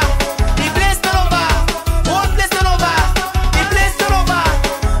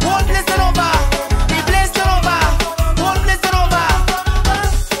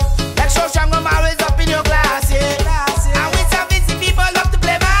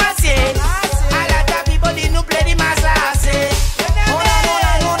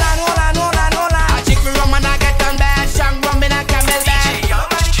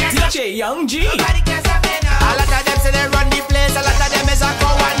 Young G. A lot of them say they run the place, a lot of them is a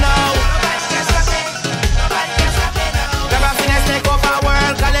coward now. Grabba Finesse take over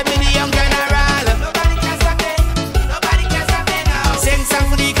world, call me the young general. Sing song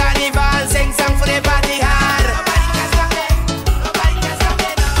for the carnival, sing song for the party hard.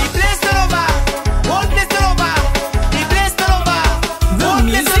 The place turn over, one place turn over, the place turn over, one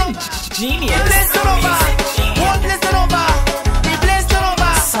place turn over, genius. The place turn over, one place turn over, the place turn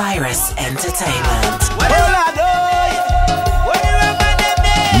over. Cyrus Entertainment.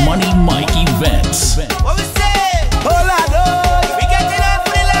 Money Mike Events. What we say? We get it on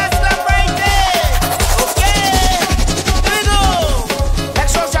for the last lap right there. Okay, here we go. Like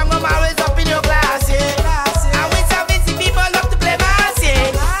show strong, I'm always up in your class, yeah. And with some Vincy people love to play mass, yeah.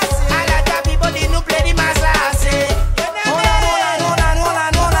 A lot of people they no play the mass class, yeah. Hold on.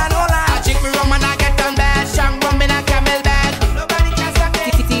 I drink me rum and I get on bad. Strong rum in a camel bag. Nobody can stop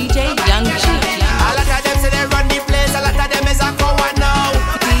me. DJ Young G. A lot of them say they run the place, a lot of them is a coward now.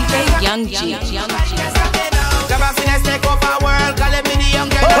 DJ Young G. Grabba Finesse take over world, call me the young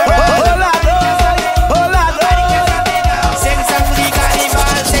general. Sing song for the carnival,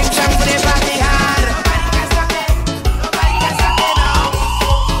 sing song for the party hard.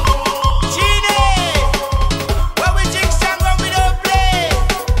 JEANIE, when we drink strong, when we don't play.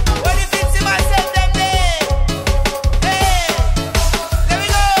 When the Vincy man said them day. Hey, there we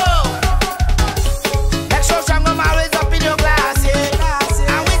go. Like show strong, I'm always up in your class,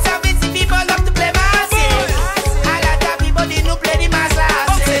 yeah. And with some Vincy people love to play mass, yeah. A lot of people they no play the mass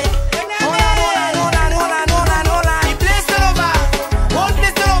class, yeah. Hold on. The place turn over, one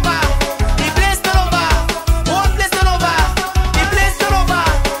place turn over. The place turn over, one place turn over. The place turn over,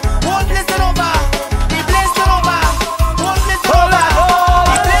 one place turn over. The place turn over, one place turn over.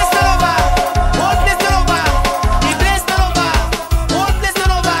 The place turn over, one place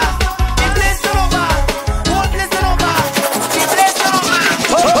turn over. The place turn over, one place turn over. The place turn over,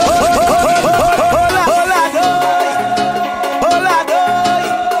 one place turn over.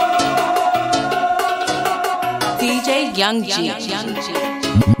 DJ Young G.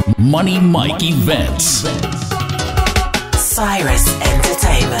 Money Mike Events. Cyrus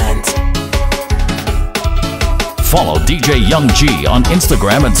Entertainment. Follow DJ Young G on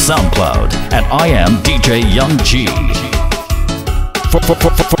Instagram and SoundCloud at I am DJ Young G. For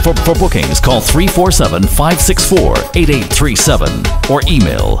bookings, call 347-564-8837 or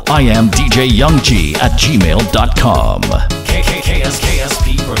email iamdjyoungg@gmail.com.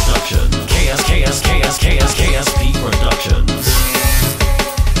 KSP Production. KSP Production.